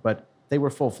smoke, but they were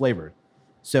full flavored.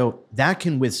 So that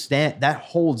can withstand, that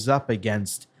holds up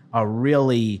against a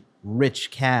really rich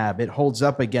cab. It holds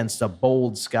up against a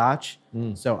bold Scotch.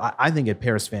 So I think it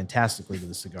pairs fantastically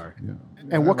with a cigar. yeah.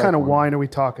 And I what like kind of wine are we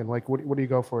talking? Like, what do you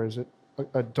go for? Is it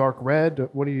a dark red?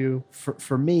 What do you?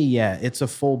 For me, yeah, it's a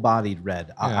full-bodied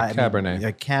red. I mean, Cabernet.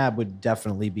 a cab would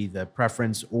definitely be the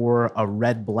preference, or a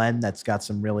red blend that's got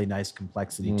some really nice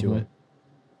complexity to it,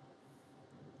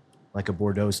 like a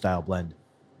Bordeaux-style blend.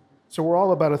 So we're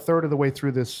all about a third of the way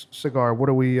through this cigar. What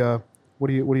are we? What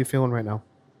are you feeling right now?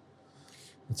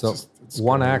 It's It's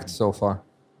one good. act so far,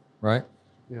 right?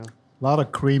 Yeah. A lot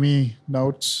of creamy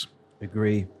notes,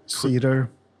 Agree. cedar.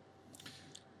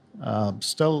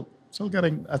 Still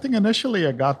getting. I think initially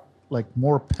I got like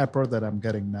more pepper than I'm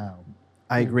getting now.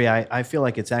 I agree. I feel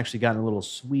like it's actually gotten a little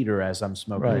sweeter as I'm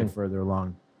smoking Right. it further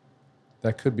along.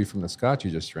 That could be from the Scotch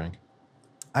you just drank.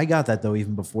 I got that, though,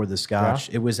 even before the Scotch.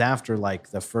 It was after like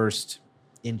the first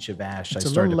inch of ash It's I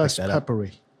a started little to less pick that up.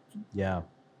 peppery. Yeah.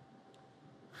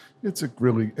 It's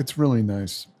really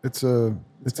nice. It's elegant.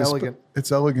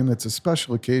 It's elegant. It's a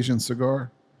special occasion cigar.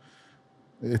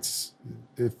 It's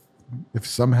if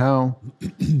somehow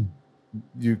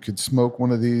you could smoke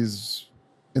one of these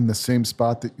in the same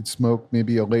spot that you'd smoke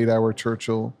maybe a late hour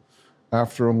Churchill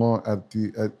after a long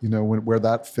where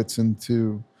that fits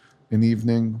into an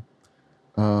evening,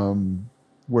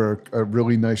 where a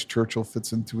really nice Churchill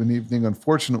fits into an evening.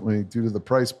 Unfortunately, due to the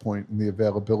price point and the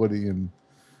availability and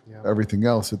everything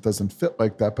else, it doesn't fit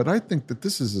like that. But I think that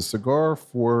this is a cigar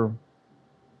for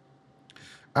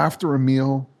after a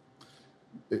meal,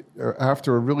 or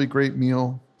after a really great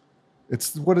meal.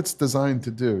 It's what it's designed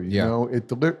to do. You know,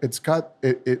 it's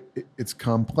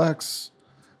complex.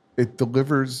 It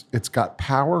delivers. It's got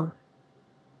power.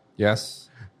 Yes.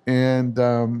 And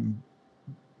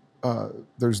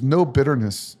there's no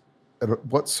bitterness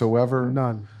whatsoever.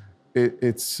 None.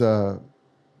 It's the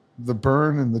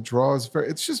burn and the draw is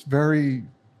it's very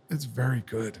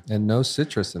good. And no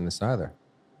citrus in this either.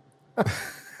 All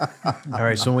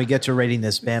right. So when we get to rating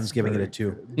this, Bam's giving it a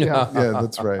 2. Yeah. Yeah,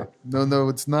 that's right. No,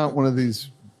 it's not one of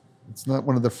these. It's not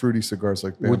one of the fruity cigars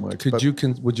like Bam likes. Would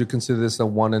you consider this a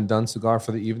one and done cigar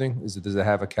for the evening? Does it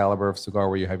have a caliber of cigar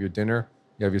where you have your dinner,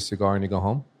 you have your cigar, and you go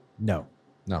home? No.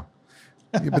 No.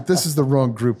 Yeah, but this is the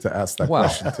wrong group to ask that Well,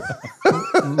 question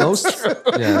to. most.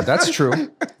 Yeah, that's true.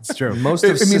 It's true. Most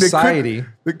of society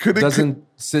could doesn't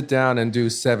sit down and do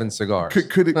 7 cigars.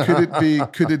 Could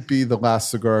it be the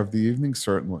last cigar of the evening?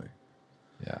 Certainly.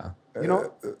 Yeah. You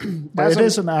know, But as it I'm-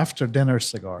 is an after dinner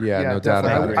cigar. Yeah, no doubt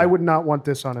definitely. about it. I would not want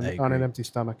this on I an agree. empty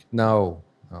stomach. No.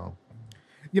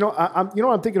 You know, I'm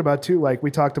thinking about too. Like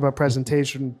we talked about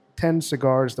presentation, 10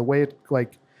 cigars, the way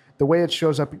it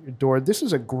shows up at your door. This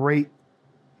is a great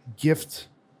gift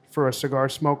for a cigar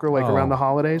smoker, like Oh, around the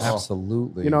holidays.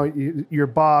 Absolutely. You know, your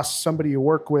boss, somebody you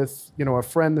work with, you know, a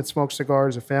friend that smokes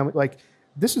cigars, a family. Like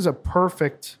this is a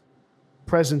perfect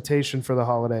presentation for the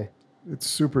holiday. It's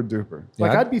super duper. Yeah,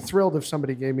 Like I'd be thrilled if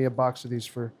somebody gave me a box of these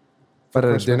for But at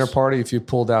a Christmas. dinner party, if you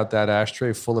pulled out that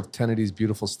ashtray full of 10 of these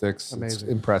beautiful sticks, Amazing.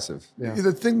 it's impressive. Yeah.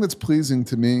 The thing that's pleasing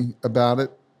to me about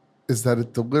it is that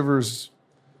it delivers.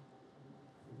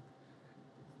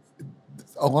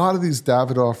 A lot of these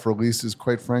Davidoff releases,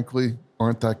 quite frankly,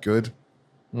 aren't that good.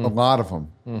 A lot of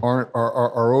them are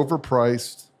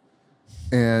overpriced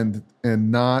and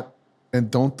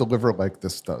don't deliver like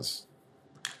this does.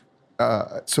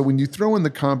 So when you throw in the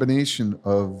combination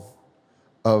of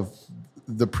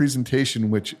the presentation,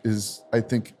 which is, I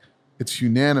think, it's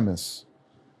unanimous,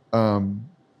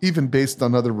 even based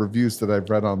on other reviews that I've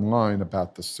read online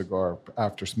about the cigar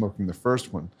after smoking the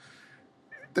first one.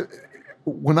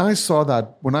 When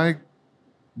I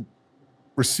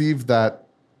received that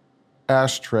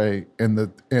ashtray and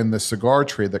the cigar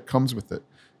tray that comes with it,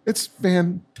 it's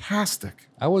fantastic.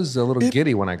 I was a little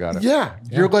giddy when I got it. Yeah,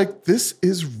 you're like, this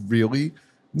is really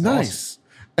nice.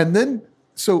 And then,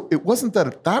 so it wasn't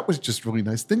that was just really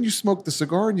nice. Then you smoke the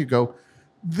cigar and you go,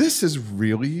 this is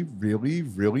really, really,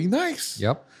 really nice.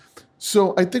 Yep.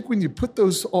 So I think when you put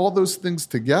all those things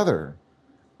together,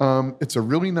 it's a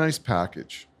really nice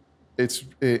package.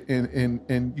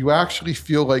 And you actually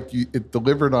feel like it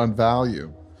delivered on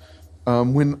value.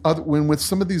 When with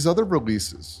some of these other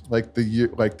releases, like the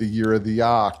year of the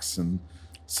ox and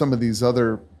some of these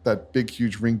that big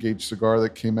huge ring gauge cigar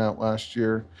that came out last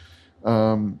year,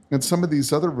 and some of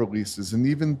these other releases, and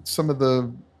even some of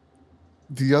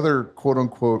the other quote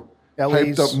unquote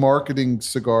hyped up marketing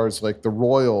cigars like the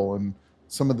Royal and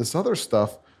some of this other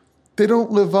stuff, they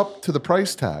don't live up to the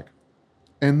price tag,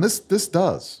 and this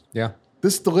does. Yeah.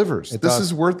 This delivers. This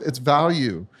is worth its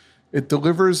value. It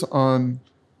delivers on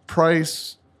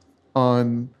price,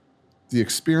 on the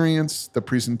experience, the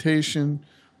presentation,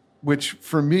 which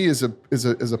for me is a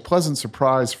pleasant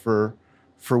surprise for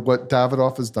what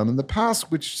Davidoff has done in the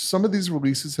past, which some of these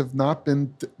releases have not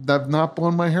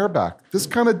blown my hair back. This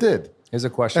kind of did. Here's a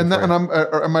question. And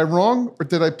am I wrong,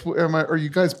 or are you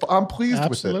guys? I'm pleased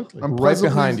Absolutely. with it. I'm right pleasantly-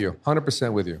 behind you,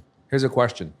 100% with you. Here's a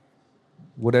question.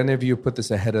 Would any of you put this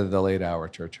ahead of the late hour,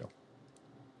 Churchill?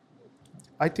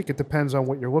 I think it depends on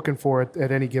what you're looking for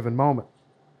at any given moment.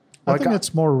 I think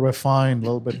it's more refined, a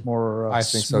little bit more I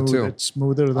think smooth. so too. It's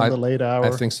smoother than the late hour.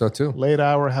 I think so too. Late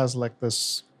hour has like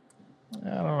this, I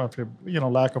don't know if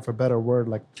lack of a better word,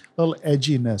 like a little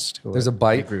edginess to it. There's a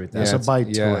bite. I agree with that. There's a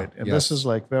bite to it. And yes. this is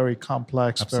like very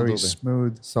complex, very Absolutely.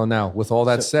 smooth. So now, with all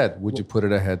that said, would you put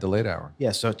it ahead the late hour?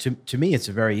 Yeah, so to me, it's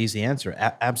a very easy answer.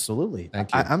 Absolutely.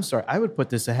 Thank you. I'm sorry. I would put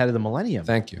this ahead of the Millennium.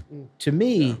 Thank you. To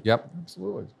me, Yep.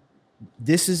 Absolutely.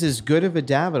 this is as good of a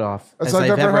Davidoff As as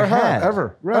I've ever had.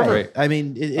 ever. Right. Ever. I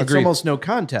mean, it's Agreed. almost no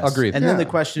contest. Agreed. And then the Yeah.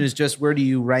 question is just where do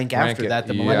you rank after it. that,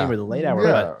 the Millennium Yeah. or the late hour?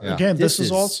 Yeah. But Yeah. Again, this This is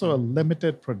is- also a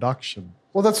limited production.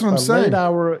 Well, that's what I'm A saying. late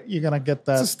hour, you're going to get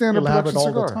that. It's a standard you'll have it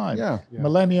production all the cigar. time. Yeah.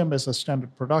 Millennium is a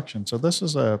standard production. So this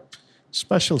is a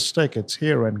special stick. It's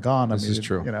here and gone. This is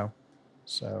true.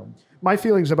 So My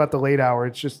feelings about the late hour,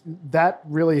 it's just that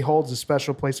really holds a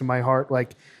special place in my heart.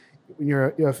 Like when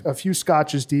you're a few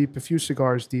scotches deep, a few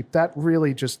cigars deep, that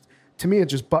really just, to me, it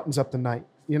just buttons up the night.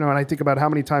 And I think about how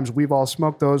many times we've all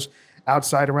smoked those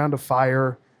outside around a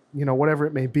fire, whatever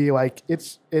it may be. Like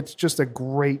it's just a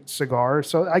great cigar.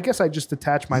 So I guess I just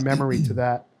attach my memory to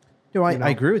that. No, I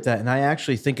agree with that. And I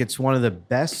actually think it's one of the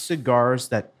best cigars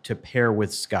to pair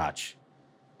with Scotch.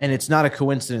 And it's not a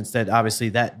coincidence that obviously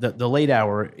that the late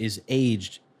hour is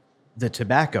aged, the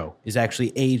tobacco is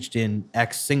actually aged in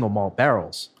X single malt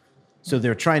barrels. So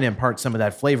they're trying to impart some of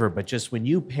that flavor. But just when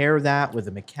you pair that with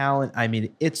a Macallan, I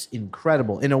mean, it's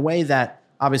incredible in a way that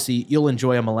obviously you'll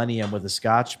enjoy a Millennium with a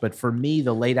Scotch. But for me,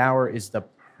 the late hour is the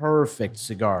perfect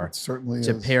cigar It certainly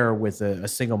to is. pair with a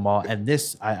single malt. And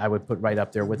this I would put right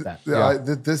up there with that.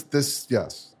 This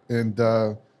yes, and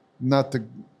not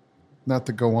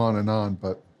to go on and on,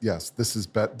 but yes, this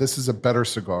is a better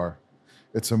cigar.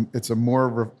 It's a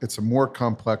more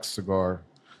complex cigar.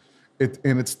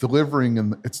 It's delivering in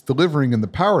the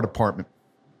power department.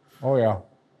 Oh, yeah.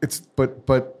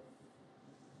 But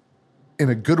in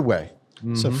a good way.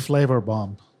 it's a flavor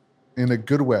bomb. In a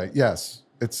good way, yes.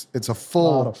 It's a A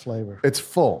full lot of flavor. It's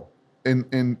full,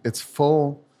 and it's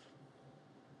full,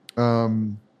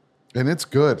 and it's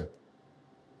good.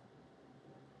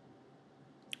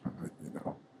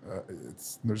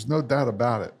 There's no doubt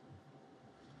about it.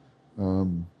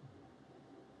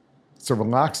 It's a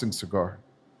relaxing cigar.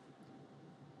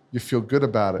 You feel good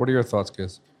about it. What are your thoughts,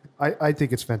 Giz? I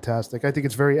think it's fantastic. I think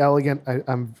it's very elegant.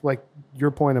 I'm like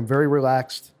your point. I'm very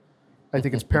relaxed. I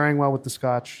think it's pairing well with the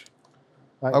Scotch.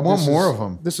 I want more of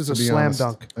them. This is a to be slam honest.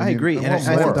 dunk. I agree. And want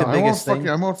I think more. the biggest thing-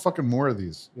 I want fucking more of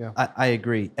these. Yeah. I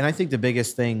agree. And I think the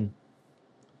biggest thing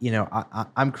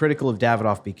I'm critical of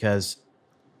Davidoff because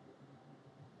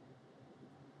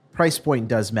price point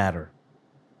does matter,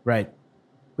 right?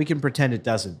 We can pretend it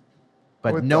doesn't,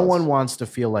 but it no does. one wants to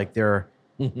feel like they're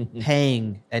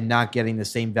paying and not getting the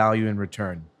same value in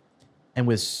return. And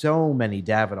with so many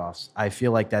Davidoffs, I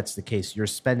feel like that's the case. You're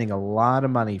spending a lot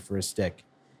of money for a stick,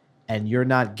 and you're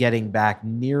not getting back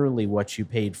nearly what you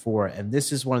paid for. And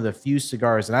this is one of the few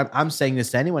cigars, and I'm saying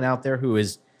this to anyone out there who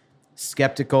is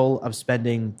skeptical of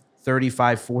spending $35,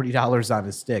 $40 on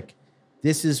a stick.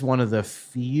 This is one of the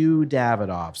few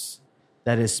Davidoffs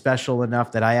that is special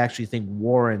enough that I actually think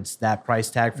warrants that price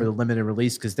tag for the limited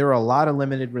release, because there are a lot of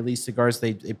limited release cigars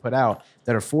they put out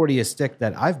that are $40 a stick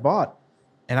that I've bought.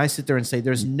 And I sit there and say,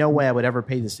 there's no way I would ever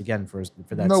pay this again for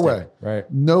that No stick. way.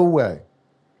 Right. No way.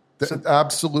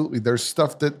 Absolutely. There's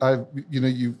stuff that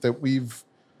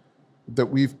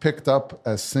we've picked up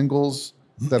as singles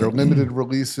that are limited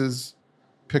releases,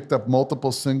 picked up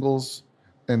multiple singles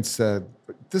and said,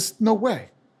 no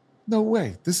way.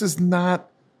 This is not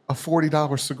a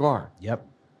 $40 cigar. Yep.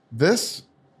 This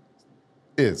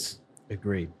is.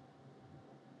 Agreed.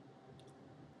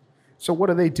 So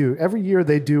what do? Every year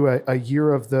they do a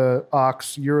year of the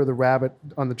ox, year of the rabbit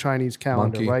on the Chinese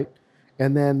calendar, Monkey. right?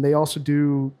 And then they also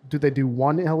do they do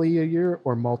one LE a year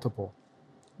or multiple?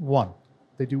 One.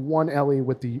 They do one LE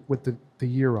with the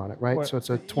year on it, right? Well, so it's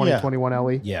a 2021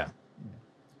 LE. Yeah.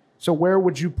 So where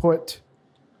would you put,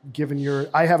 given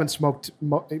I haven't smoked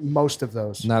most of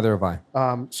those. Neither have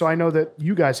I. So I know that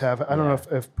you guys have. I don't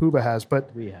know if Puba has,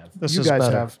 but We have. This You is guys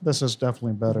better. have. This is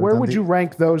definitely better. where than would the- you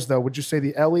rank those, though? Would you say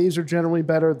the LEs are generally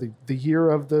better? The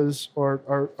year of those are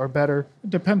better? It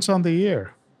depends on the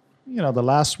year. The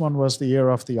last one was the year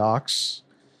of the ox,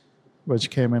 which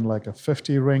came in like a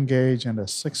 50 ring gauge and a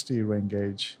 60 ring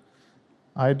gauge.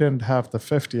 I didn't have the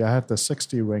 50. I had the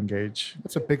 60 ring gauge.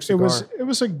 That's a big cigar. It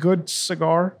was a good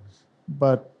cigar,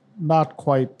 but not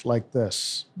quite like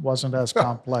this. Wasn't as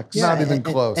complex. Not even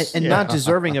close. And not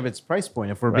deserving of its price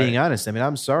point, if we're being Right. honest. I mean,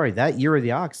 I'm sorry. That year of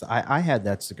the ox, I had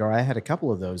that cigar. I had a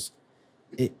couple of those.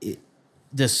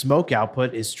 The smoke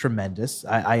output is tremendous.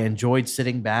 I enjoyed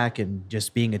sitting back and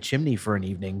just being a chimney for an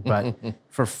evening. But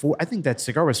I think that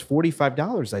cigar was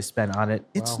 $45 I spent on it.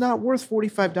 It's not worth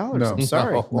 $45. No. I'm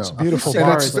sorry. No. It's No. beautiful. And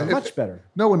Cigar it's- is much better.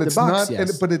 No, and The it's box, not.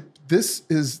 yes. This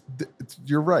is.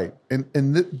 You're right,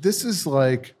 and this is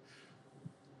like.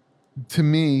 To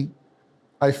me,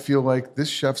 I feel like this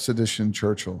Chef's Edition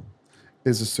Churchill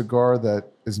is a cigar that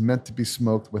is meant to be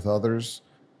smoked with others.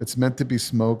 It's meant to be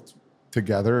smoked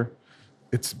together.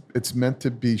 It's meant to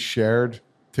be shared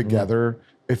together.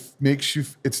 It makes you.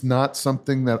 It's not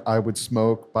something that I would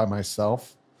smoke by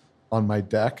myself on my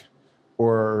deck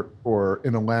or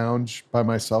in a lounge by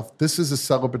myself. This is a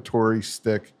celebratory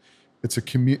stick. It's a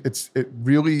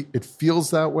it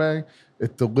feels that way.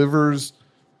 It delivers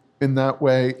in that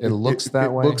way. It looks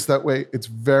that way. It looks that way. It's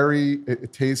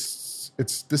it tastes.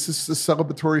 This is a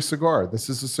celebratory cigar. This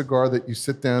is a cigar that you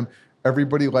sit down,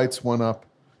 everybody lights one up,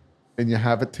 and you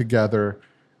have it together.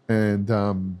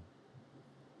 And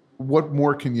what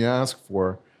more can you ask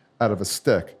for out of a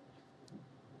stick?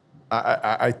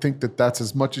 I think that's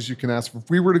as much as you can ask for. If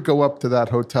we were to go up to that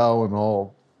hotel and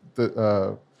all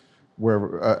the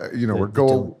wherever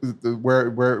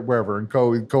wherever and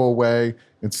go away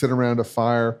and sit around a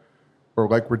fire, or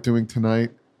like we're doing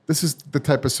tonight, this is the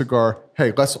type of cigar.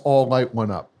 Hey, let's all light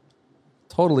one up.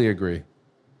 Totally agree.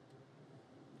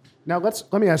 Now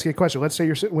let me ask you a question. Let's say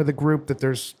you're sitting with a group that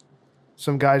there's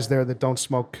some guys there that don't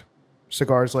smoke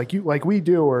cigars like we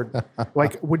do, or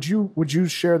like would you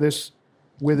share this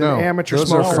with No, an amateur Those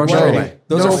smoker? are frustrating. way.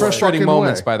 Those No are frustrating fucking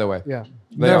moments, way. by the way. Yeah.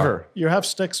 They Never. are. You have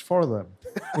sticks for them.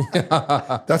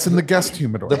 That's in the guest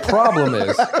humidor. The problem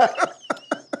is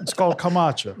It's called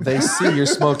Camacho. they see you're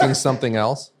smoking something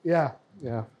else, Yeah.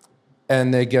 Yeah.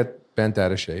 and they get bent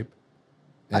out of shape,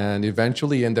 and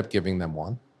eventually end up giving them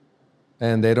one,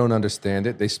 and they don't understand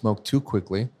it. They smoke too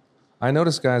quickly. I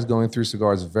notice guys going through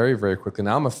cigars very, very quickly.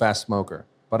 Now, I'm a fast smoker,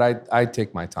 but I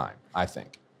take my time, I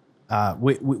think.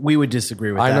 We would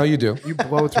disagree with that. I know you do, You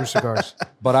blow through cigars.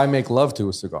 but I make love to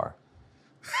a cigar.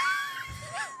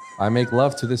 I make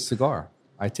love to this cigar.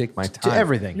 I take my time. To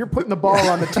everything. You're putting the ball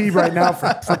on the tee right now for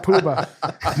Puba.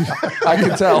 I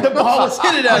can tell. Ball is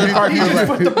hit it out of the park. You just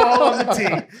put the ball on the tee.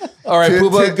 All right,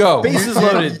 Puba, go. Bases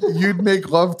loaded. You'd make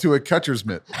love to a catcher's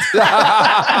mitt.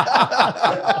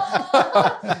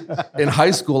 In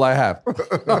high school, I have.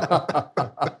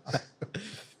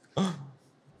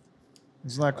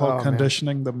 Isn't that called man.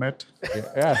 conditioning the mitt?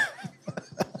 Yeah.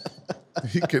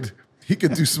 He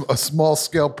could do a small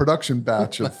scale production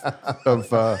batch of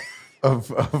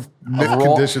mitt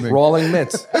conditioning. Rolling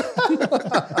mitts.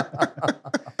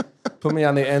 Put me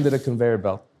on the end of the conveyor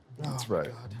belt. That's right.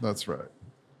 That's right.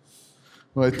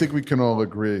 Well, I think we can all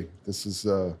agree this is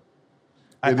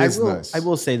nice. I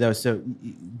will say though, so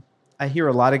I hear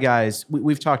a lot of guys.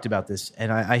 We've talked about this,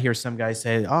 and I hear some guys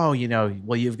say, "Oh,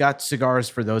 well, you've got cigars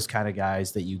for those kind of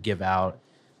guys that you give out."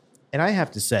 And I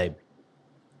have to say,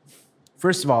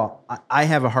 first of all, I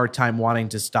have a hard time wanting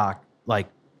to stock like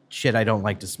shit I don't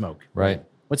like to smoke. Right.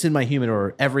 What's in my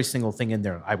humidor? Every single thing in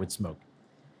there I would smoke.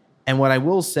 And what I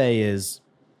will say is,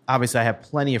 obviously, I have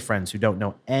plenty of friends who don't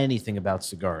know anything about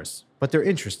cigars, but they're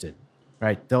interested,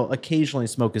 right? They'll occasionally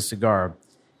smoke a cigar.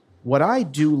 What I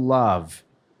do love,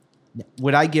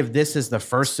 would I give this as the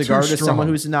first cigar to someone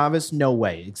who's a novice? No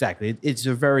way. Exactly. It's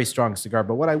a very strong cigar.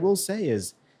 But what I will say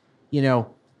is,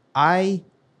 I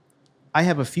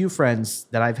have a few friends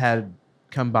that I've had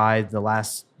come by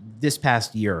this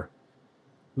past year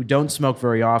who don't smoke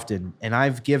very often, and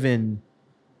I've given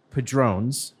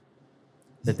Padrones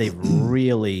that they've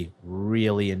really,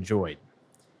 really enjoyed.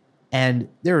 And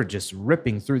they're just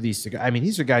ripping through these cigars. I mean,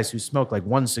 these are guys who smoke like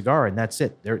one cigar and that's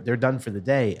it. They're done for the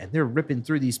day, and they're ripping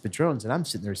through these Padrones. And I'm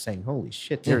sitting there saying, "Holy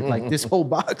shit!" They're like, this whole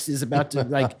box is about to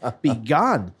like be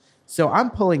gone. So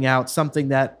I'm pulling out something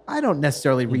that I don't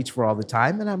necessarily reach for all the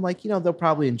time, and I'm like, they'll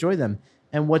probably enjoy them.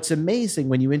 And what's amazing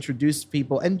when you introduce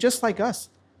people, and just like us,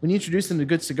 when you introduce them to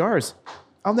good cigars,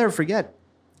 I'll never forget.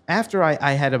 After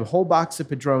I had a whole box of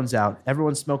Padrones out,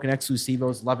 everyone's smoking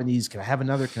Exclusivos, loving these. Can I have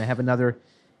another? Can I have another?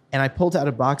 And I pulled out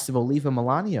a box of Oliva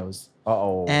Milanios.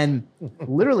 Uh-oh. And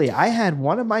literally, I had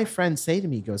one of my friends say to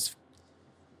me, he goes,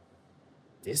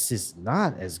 "This is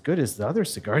not as good as the other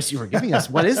cigars you were giving us.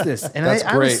 What is this?" And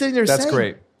I was sitting there saying,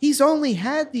 great. He's only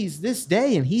had these this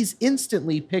day, and he's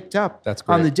instantly picked up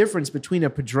on the difference between a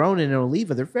Padron and an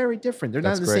Oliva. They're very different. They're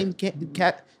not in the same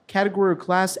category or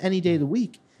class any day of the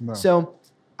week. No. So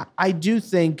I do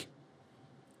think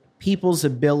people's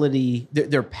ability,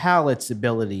 their palate's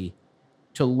ability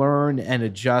to learn and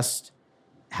adjust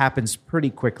happens pretty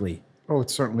quickly. Oh, it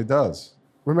certainly does.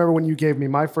 Remember when you gave me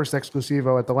my first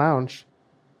Exclusivo at the lounge,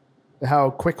 how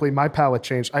quickly my palate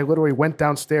changed. I literally went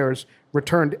downstairs,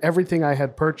 returned everything I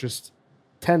had purchased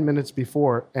 10 minutes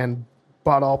before, and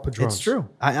bought all Padrones. It's true.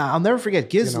 I'll never forget.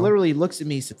 Giz literally looks at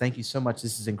me and said, "Thank you so much.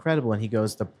 This is incredible." And he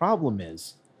goes, "The problem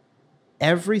is,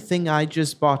 everything I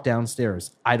just bought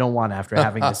downstairs, I don't want after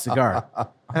having this cigar."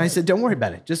 And I said, "Don't worry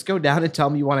about it. Just go down and tell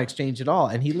me you want to exchange it all."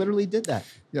 And he literally did that.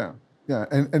 Yeah. Yeah.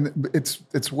 And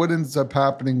it's what ends up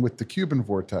happening with the Cuban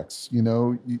vortex.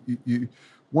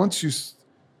 Once you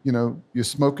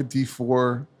smoke a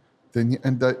D4, then you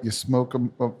end up, you smoke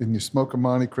a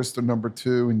Monte Cristo number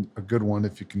 2, and a good one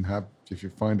if you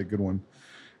find a good one.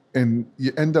 And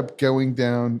you end up going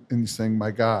down and you're saying,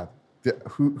 "My God,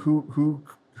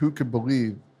 who could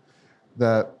believe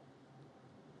that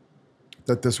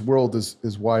this world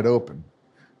is wide open?"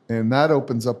 And that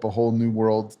opens up a whole new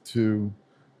world to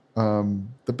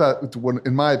the best,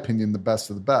 in my opinion, the best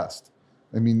of the best.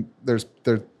 I mean, there's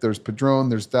Padron,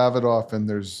 there's Davidoff, and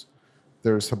there's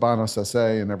Habanos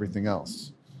SA and everything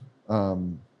else.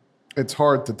 It's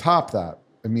hard to top that.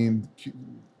 I mean, if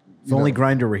only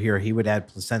Grinder were here, he would add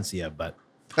Plasencia, but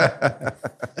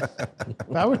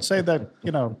I would say that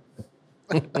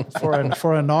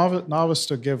for a novice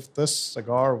to give this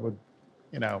cigar would,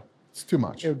 it's too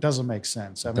much. It doesn't make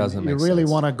sense. I mean, you really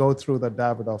want to go through the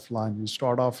Davidoff line. You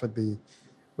start off with the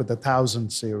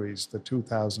 1000 series, the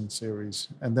 2000 series,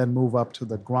 and then move up to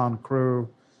the Grand Cru,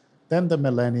 then the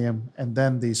Millennium, and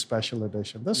then the Special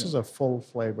Edition. This is a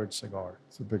full-flavored cigar.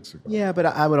 It's a big cigar. Yeah, but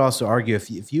I would also argue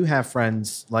if you have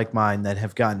friends like mine that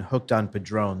have gotten hooked on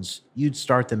Padrones, you'd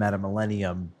start them at a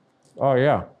Millennium. Oh,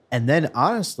 yeah. And then,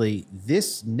 honestly,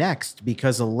 this next,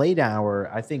 because a late hour,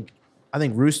 I think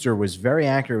Rooster was very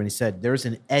accurate when he said there's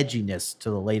an edginess to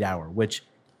the late hour, which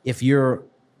if you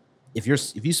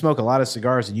smoke a lot of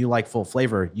cigars and you like full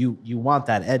flavor, you want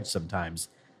that edge sometimes.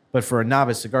 But for a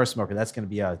novice cigar smoker, that's going to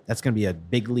be a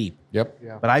big leap. Yep.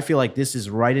 Yeah. But I feel like this is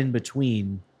right in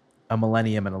between a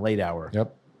Millennium and a late hour.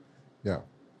 Yep. Yeah.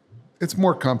 It's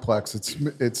more complex.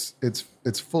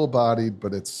 It's full bodied,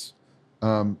 but it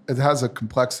has a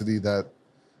complexity that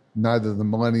neither the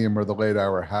Millennium or the late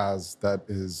hour has that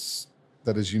is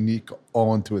unique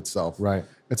all unto itself. Right.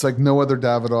 It's like no other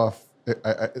Davidoff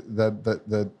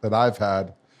that I've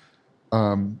had.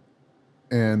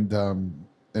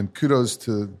 And kudos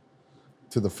to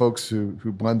the folks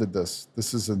who blended this.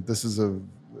 It's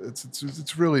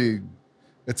really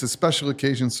a special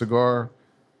occasion cigar.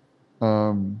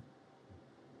 And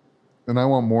I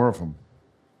want more of them.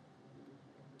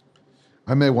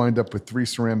 I may wind up with 3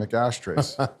 ceramic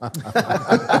ashtrays.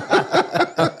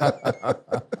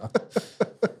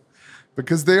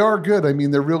 because they are good. I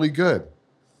mean, they're really good.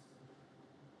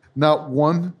 Not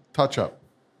one touch up.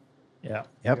 Yeah.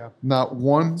 Yep. Not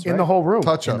one In the whole room.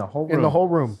 touch up. In the whole room. In the whole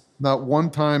room. Not one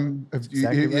time.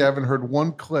 Exactly You right. haven't heard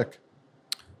one click.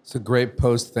 It's a great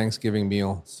post-Thanksgiving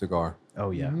meal cigar.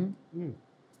 Oh yeah.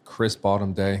 Crisp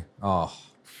autumn day. Oh,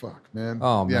 Fuck, man.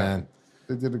 oh Yeah, man.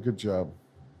 they did a good job.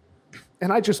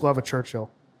 And I just love a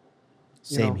Churchill.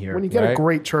 You Same know, here. When you get a Right?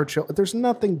 great Churchill, there's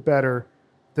nothing better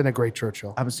than a great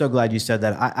Churchill. I'm so glad you said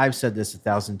that. I've said this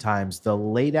 1,000 times. The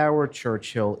late hour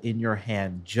Churchill in your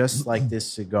hand, just like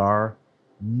this cigar,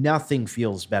 nothing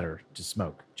feels better to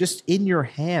smoke. Just in your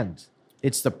hand.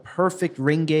 It's the perfect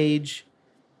ring gauge.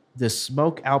 The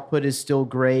smoke output is still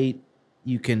great.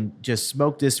 You can just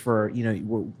smoke this for,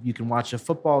 you can watch a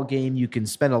football game. You can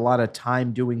spend a lot of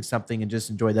time doing something and just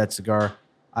enjoy that cigar.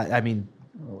 I mean,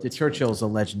 the Churchill is a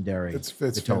legendary. It's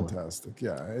Vitola. fantastic.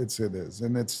 Yeah, it is,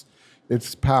 and it's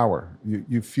power.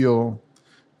 You feel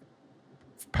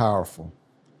powerful.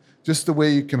 Just the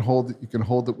way you can hold it. You can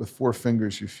hold it with 4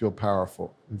 fingers. You feel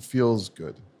powerful. It feels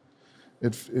good.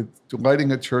 It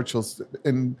lighting a Churchill's,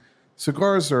 and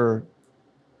cigars are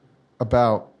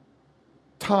about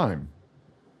time.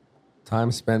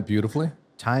 Time spent beautifully.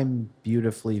 Time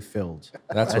beautifully filled.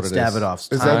 That's what it is.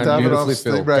 Davidoff's. Is Time that beautifully Davidoff's?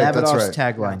 filled. Right, that's Davidoff's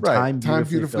right. tagline. Right, Time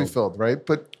beautifully filled. right?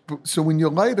 But so when you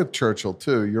light a Churchill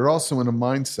too, you're also in a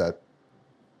mindset.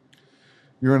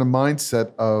 You're in a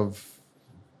mindset of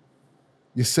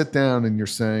you sit down and you're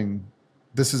saying,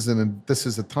 this is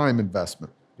a time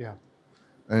investment. Yeah.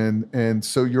 And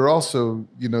so you're also,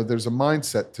 there's a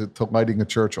mindset to lighting a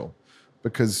Churchill,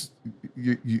 because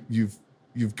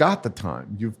you've got the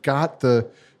time, you've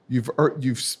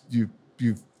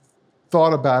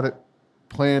thought about it,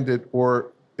 planned it,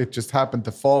 or it just happened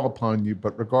to fall upon you.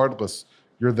 But regardless,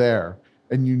 you're there,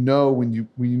 and when you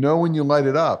light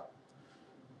it up,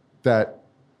 that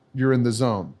you're in the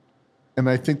zone. And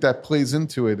I think that plays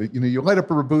into it. You light up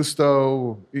a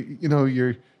Robusto.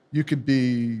 You could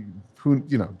be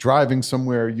driving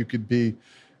somewhere. You could be,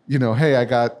 hey, I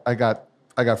got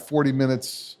 40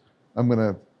 minutes. I'm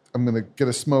gonna get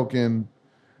a smoke in.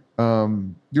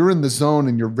 You're in the zone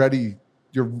and you're ready.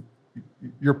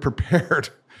 You're prepared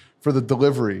for the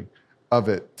delivery of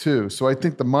it too. So I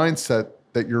think the mindset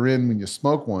that you're in when you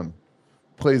smoke one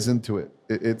plays into it.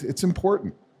 It's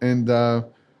important. And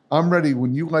I'm ready.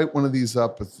 When you light one of these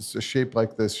up, it's a shape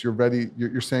like this, you're ready.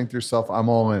 You're saying to yourself, I'm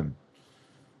all in.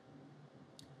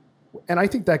 And I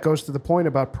think that goes to the point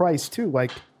about price too.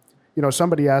 Like,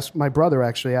 my brother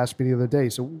actually asked me the other day,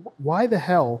 so why the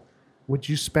hell would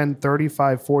you spend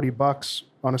 $35-$40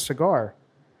 on a cigar?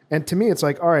 And to me, it's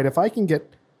like, all right, if I can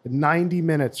get 90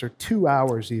 minutes or 2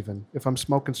 hours even, if I'm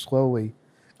smoking slowly,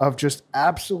 of just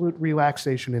absolute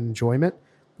relaxation and enjoyment,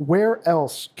 where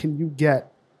else can you get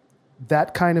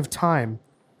that kind of time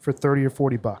for $30 or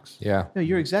 $40? Yeah. No,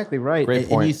 you're exactly right. Great And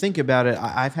point. you think about it.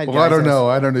 I've had. Well, guys I don't ask- know.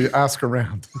 I don't know. Ask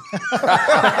around.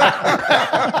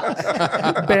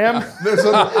 Bam.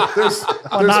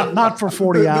 Well, not for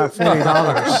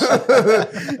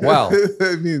 $40. Well,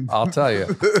 I mean, I'll tell you.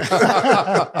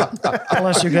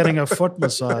 Unless you're getting a foot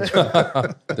massage.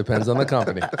 Depends on the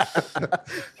company.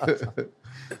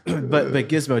 but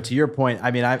Gizmo, to your point,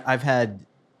 I mean, I've had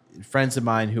friends of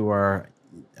mine who are,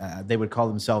 they would call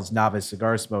themselves novice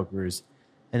cigar smokers,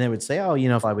 and they would say, oh,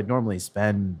 if I would normally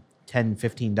spend $10,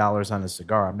 $15 on a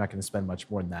cigar, I'm not going to spend much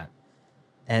more than that.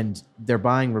 And they're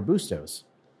buying Robustos.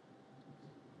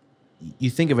 You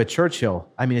think of a Churchill,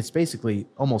 I mean, it's basically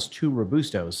almost 2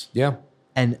 Robustos. Yeah.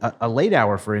 And a late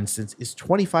hour, for instance, is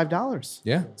 $25.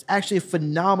 Yeah. It's actually a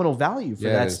phenomenal value for Yeah,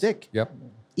 it that is. stick. Yep.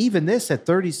 Even this at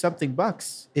 30-something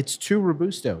bucks, it's 2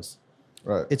 Robustos.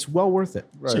 right. It's well worth it.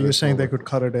 Right. So you're It's saying all they right. could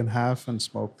cut it in half and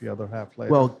smoke the other half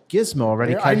later? Well, Gizmo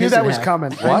already cut I knew his that in was half.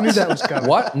 coming. I knew that was coming.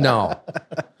 What? No.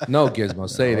 No, Gizmo.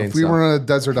 Say it ain't If we so. were on a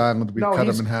desert island, we'd No, cut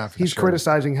he's, them in half. he's Sure.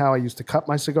 criticizing how I used to cut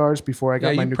my cigars before I got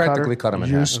Yeah, my you new practically cutter. cut them in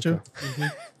half. used to.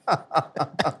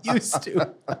 Used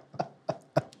to.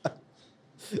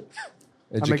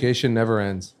 Education never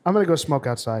ends. I'm going to go smoke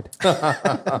outside.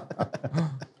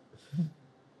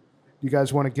 You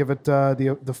guys want to give it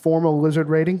the formal lizard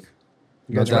rating?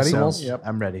 You No guys ready? decimals? Yep.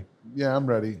 I'm ready. Yeah, I'm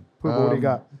ready. Pooh, what do you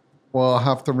got? Well, I'll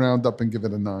have to round up and give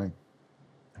it a 9.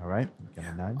 All right. Got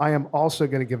a 9. I am also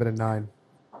going to give it a 9.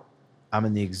 I'm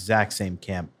in the exact same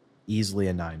camp. Easily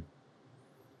a 9.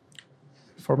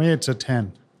 For me, it's a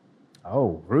 10.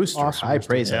 Oh, Rooster. Awesome, High Rooster.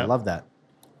 praise. I Yeah. love that.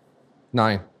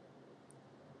 9.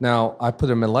 Now, I put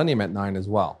a Millennium at 9 as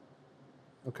well.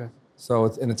 Okay. So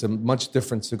it's a much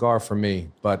different cigar for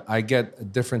me, but I get a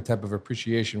different type of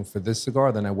appreciation for this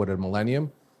cigar than I would a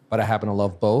Millennium, but I happen to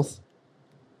love both.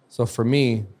 So for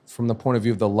me, from the point of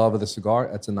view of the love of the cigar,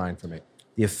 that's a 9 for me.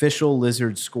 The official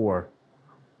Lizard score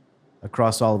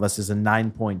across all of us is a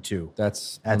 9.2.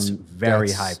 That's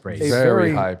very high praise. A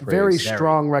Very high praise. Very Very.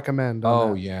 strong recommend.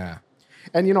 On Oh that. yeah.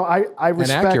 And I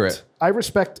respect accurate. I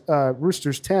respect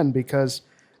Rooster's 10 because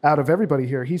out of everybody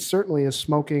here, he certainly is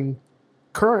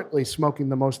currently smoking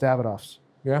the most Davidoffs.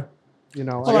 Yeah.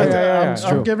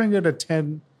 I'm giving it a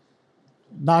 10,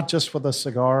 not just for the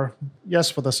cigar. Yes,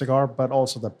 for the cigar, but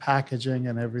also the packaging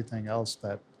and everything else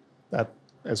that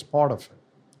is part of it.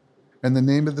 And the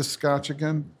name of the Scotch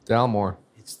again? Dalmore.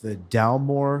 It's the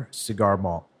Dalmore Cigar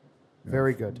Malt.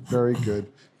 Very good. Very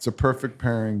good. It's a perfect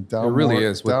pairing. Dalmore, really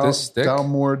is. With this stick,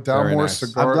 Dalmore very nice.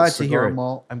 cigar. I'm glad to cigar hear it.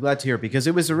 malt. I'm glad to hear it because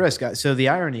it was a risk. So the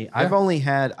irony, I've only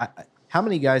had. How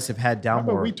many guys have had But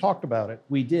Dalmore? we talked about it.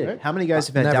 We did. Right? How many guys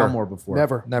have had Never. Dalmore before?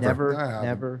 Never.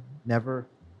 Never.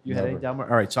 You had any Never.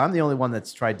 Dalmore? All right. So I'm the only one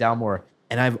that's tried Dalmore.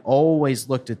 And I've always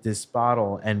looked at this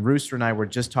bottle. And Rooster and I were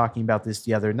just talking about this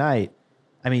the other night.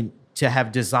 I mean, to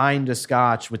have designed a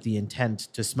Scotch with the intent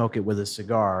to smoke it with a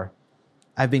cigar,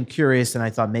 I've been curious. And I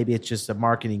thought maybe it's just a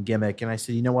marketing gimmick. And I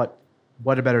said, you know what?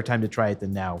 What a better time to try it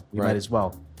than now? We Right. might as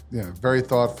well. Yeah, very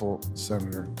thoughtful,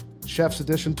 Senator. Chef's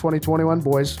Edition 2021,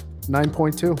 boys.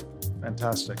 9.2.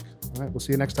 Fantastic. All right. We'll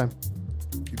see you next time.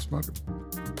 Keep smoking.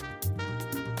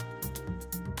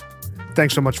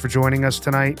 Thanks so much for joining us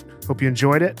tonight. Hope you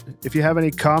enjoyed it. If you have any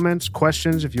comments,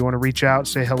 questions, if you want to reach out,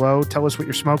 say hello, tell us what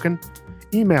you're smoking,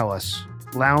 email us,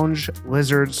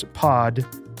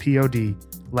 loungelizardspod, P-O-D,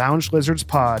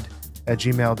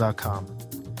 loungelizardspod@gmail.com.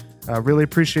 Really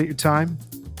appreciate your time,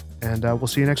 and we'll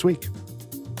see you next week.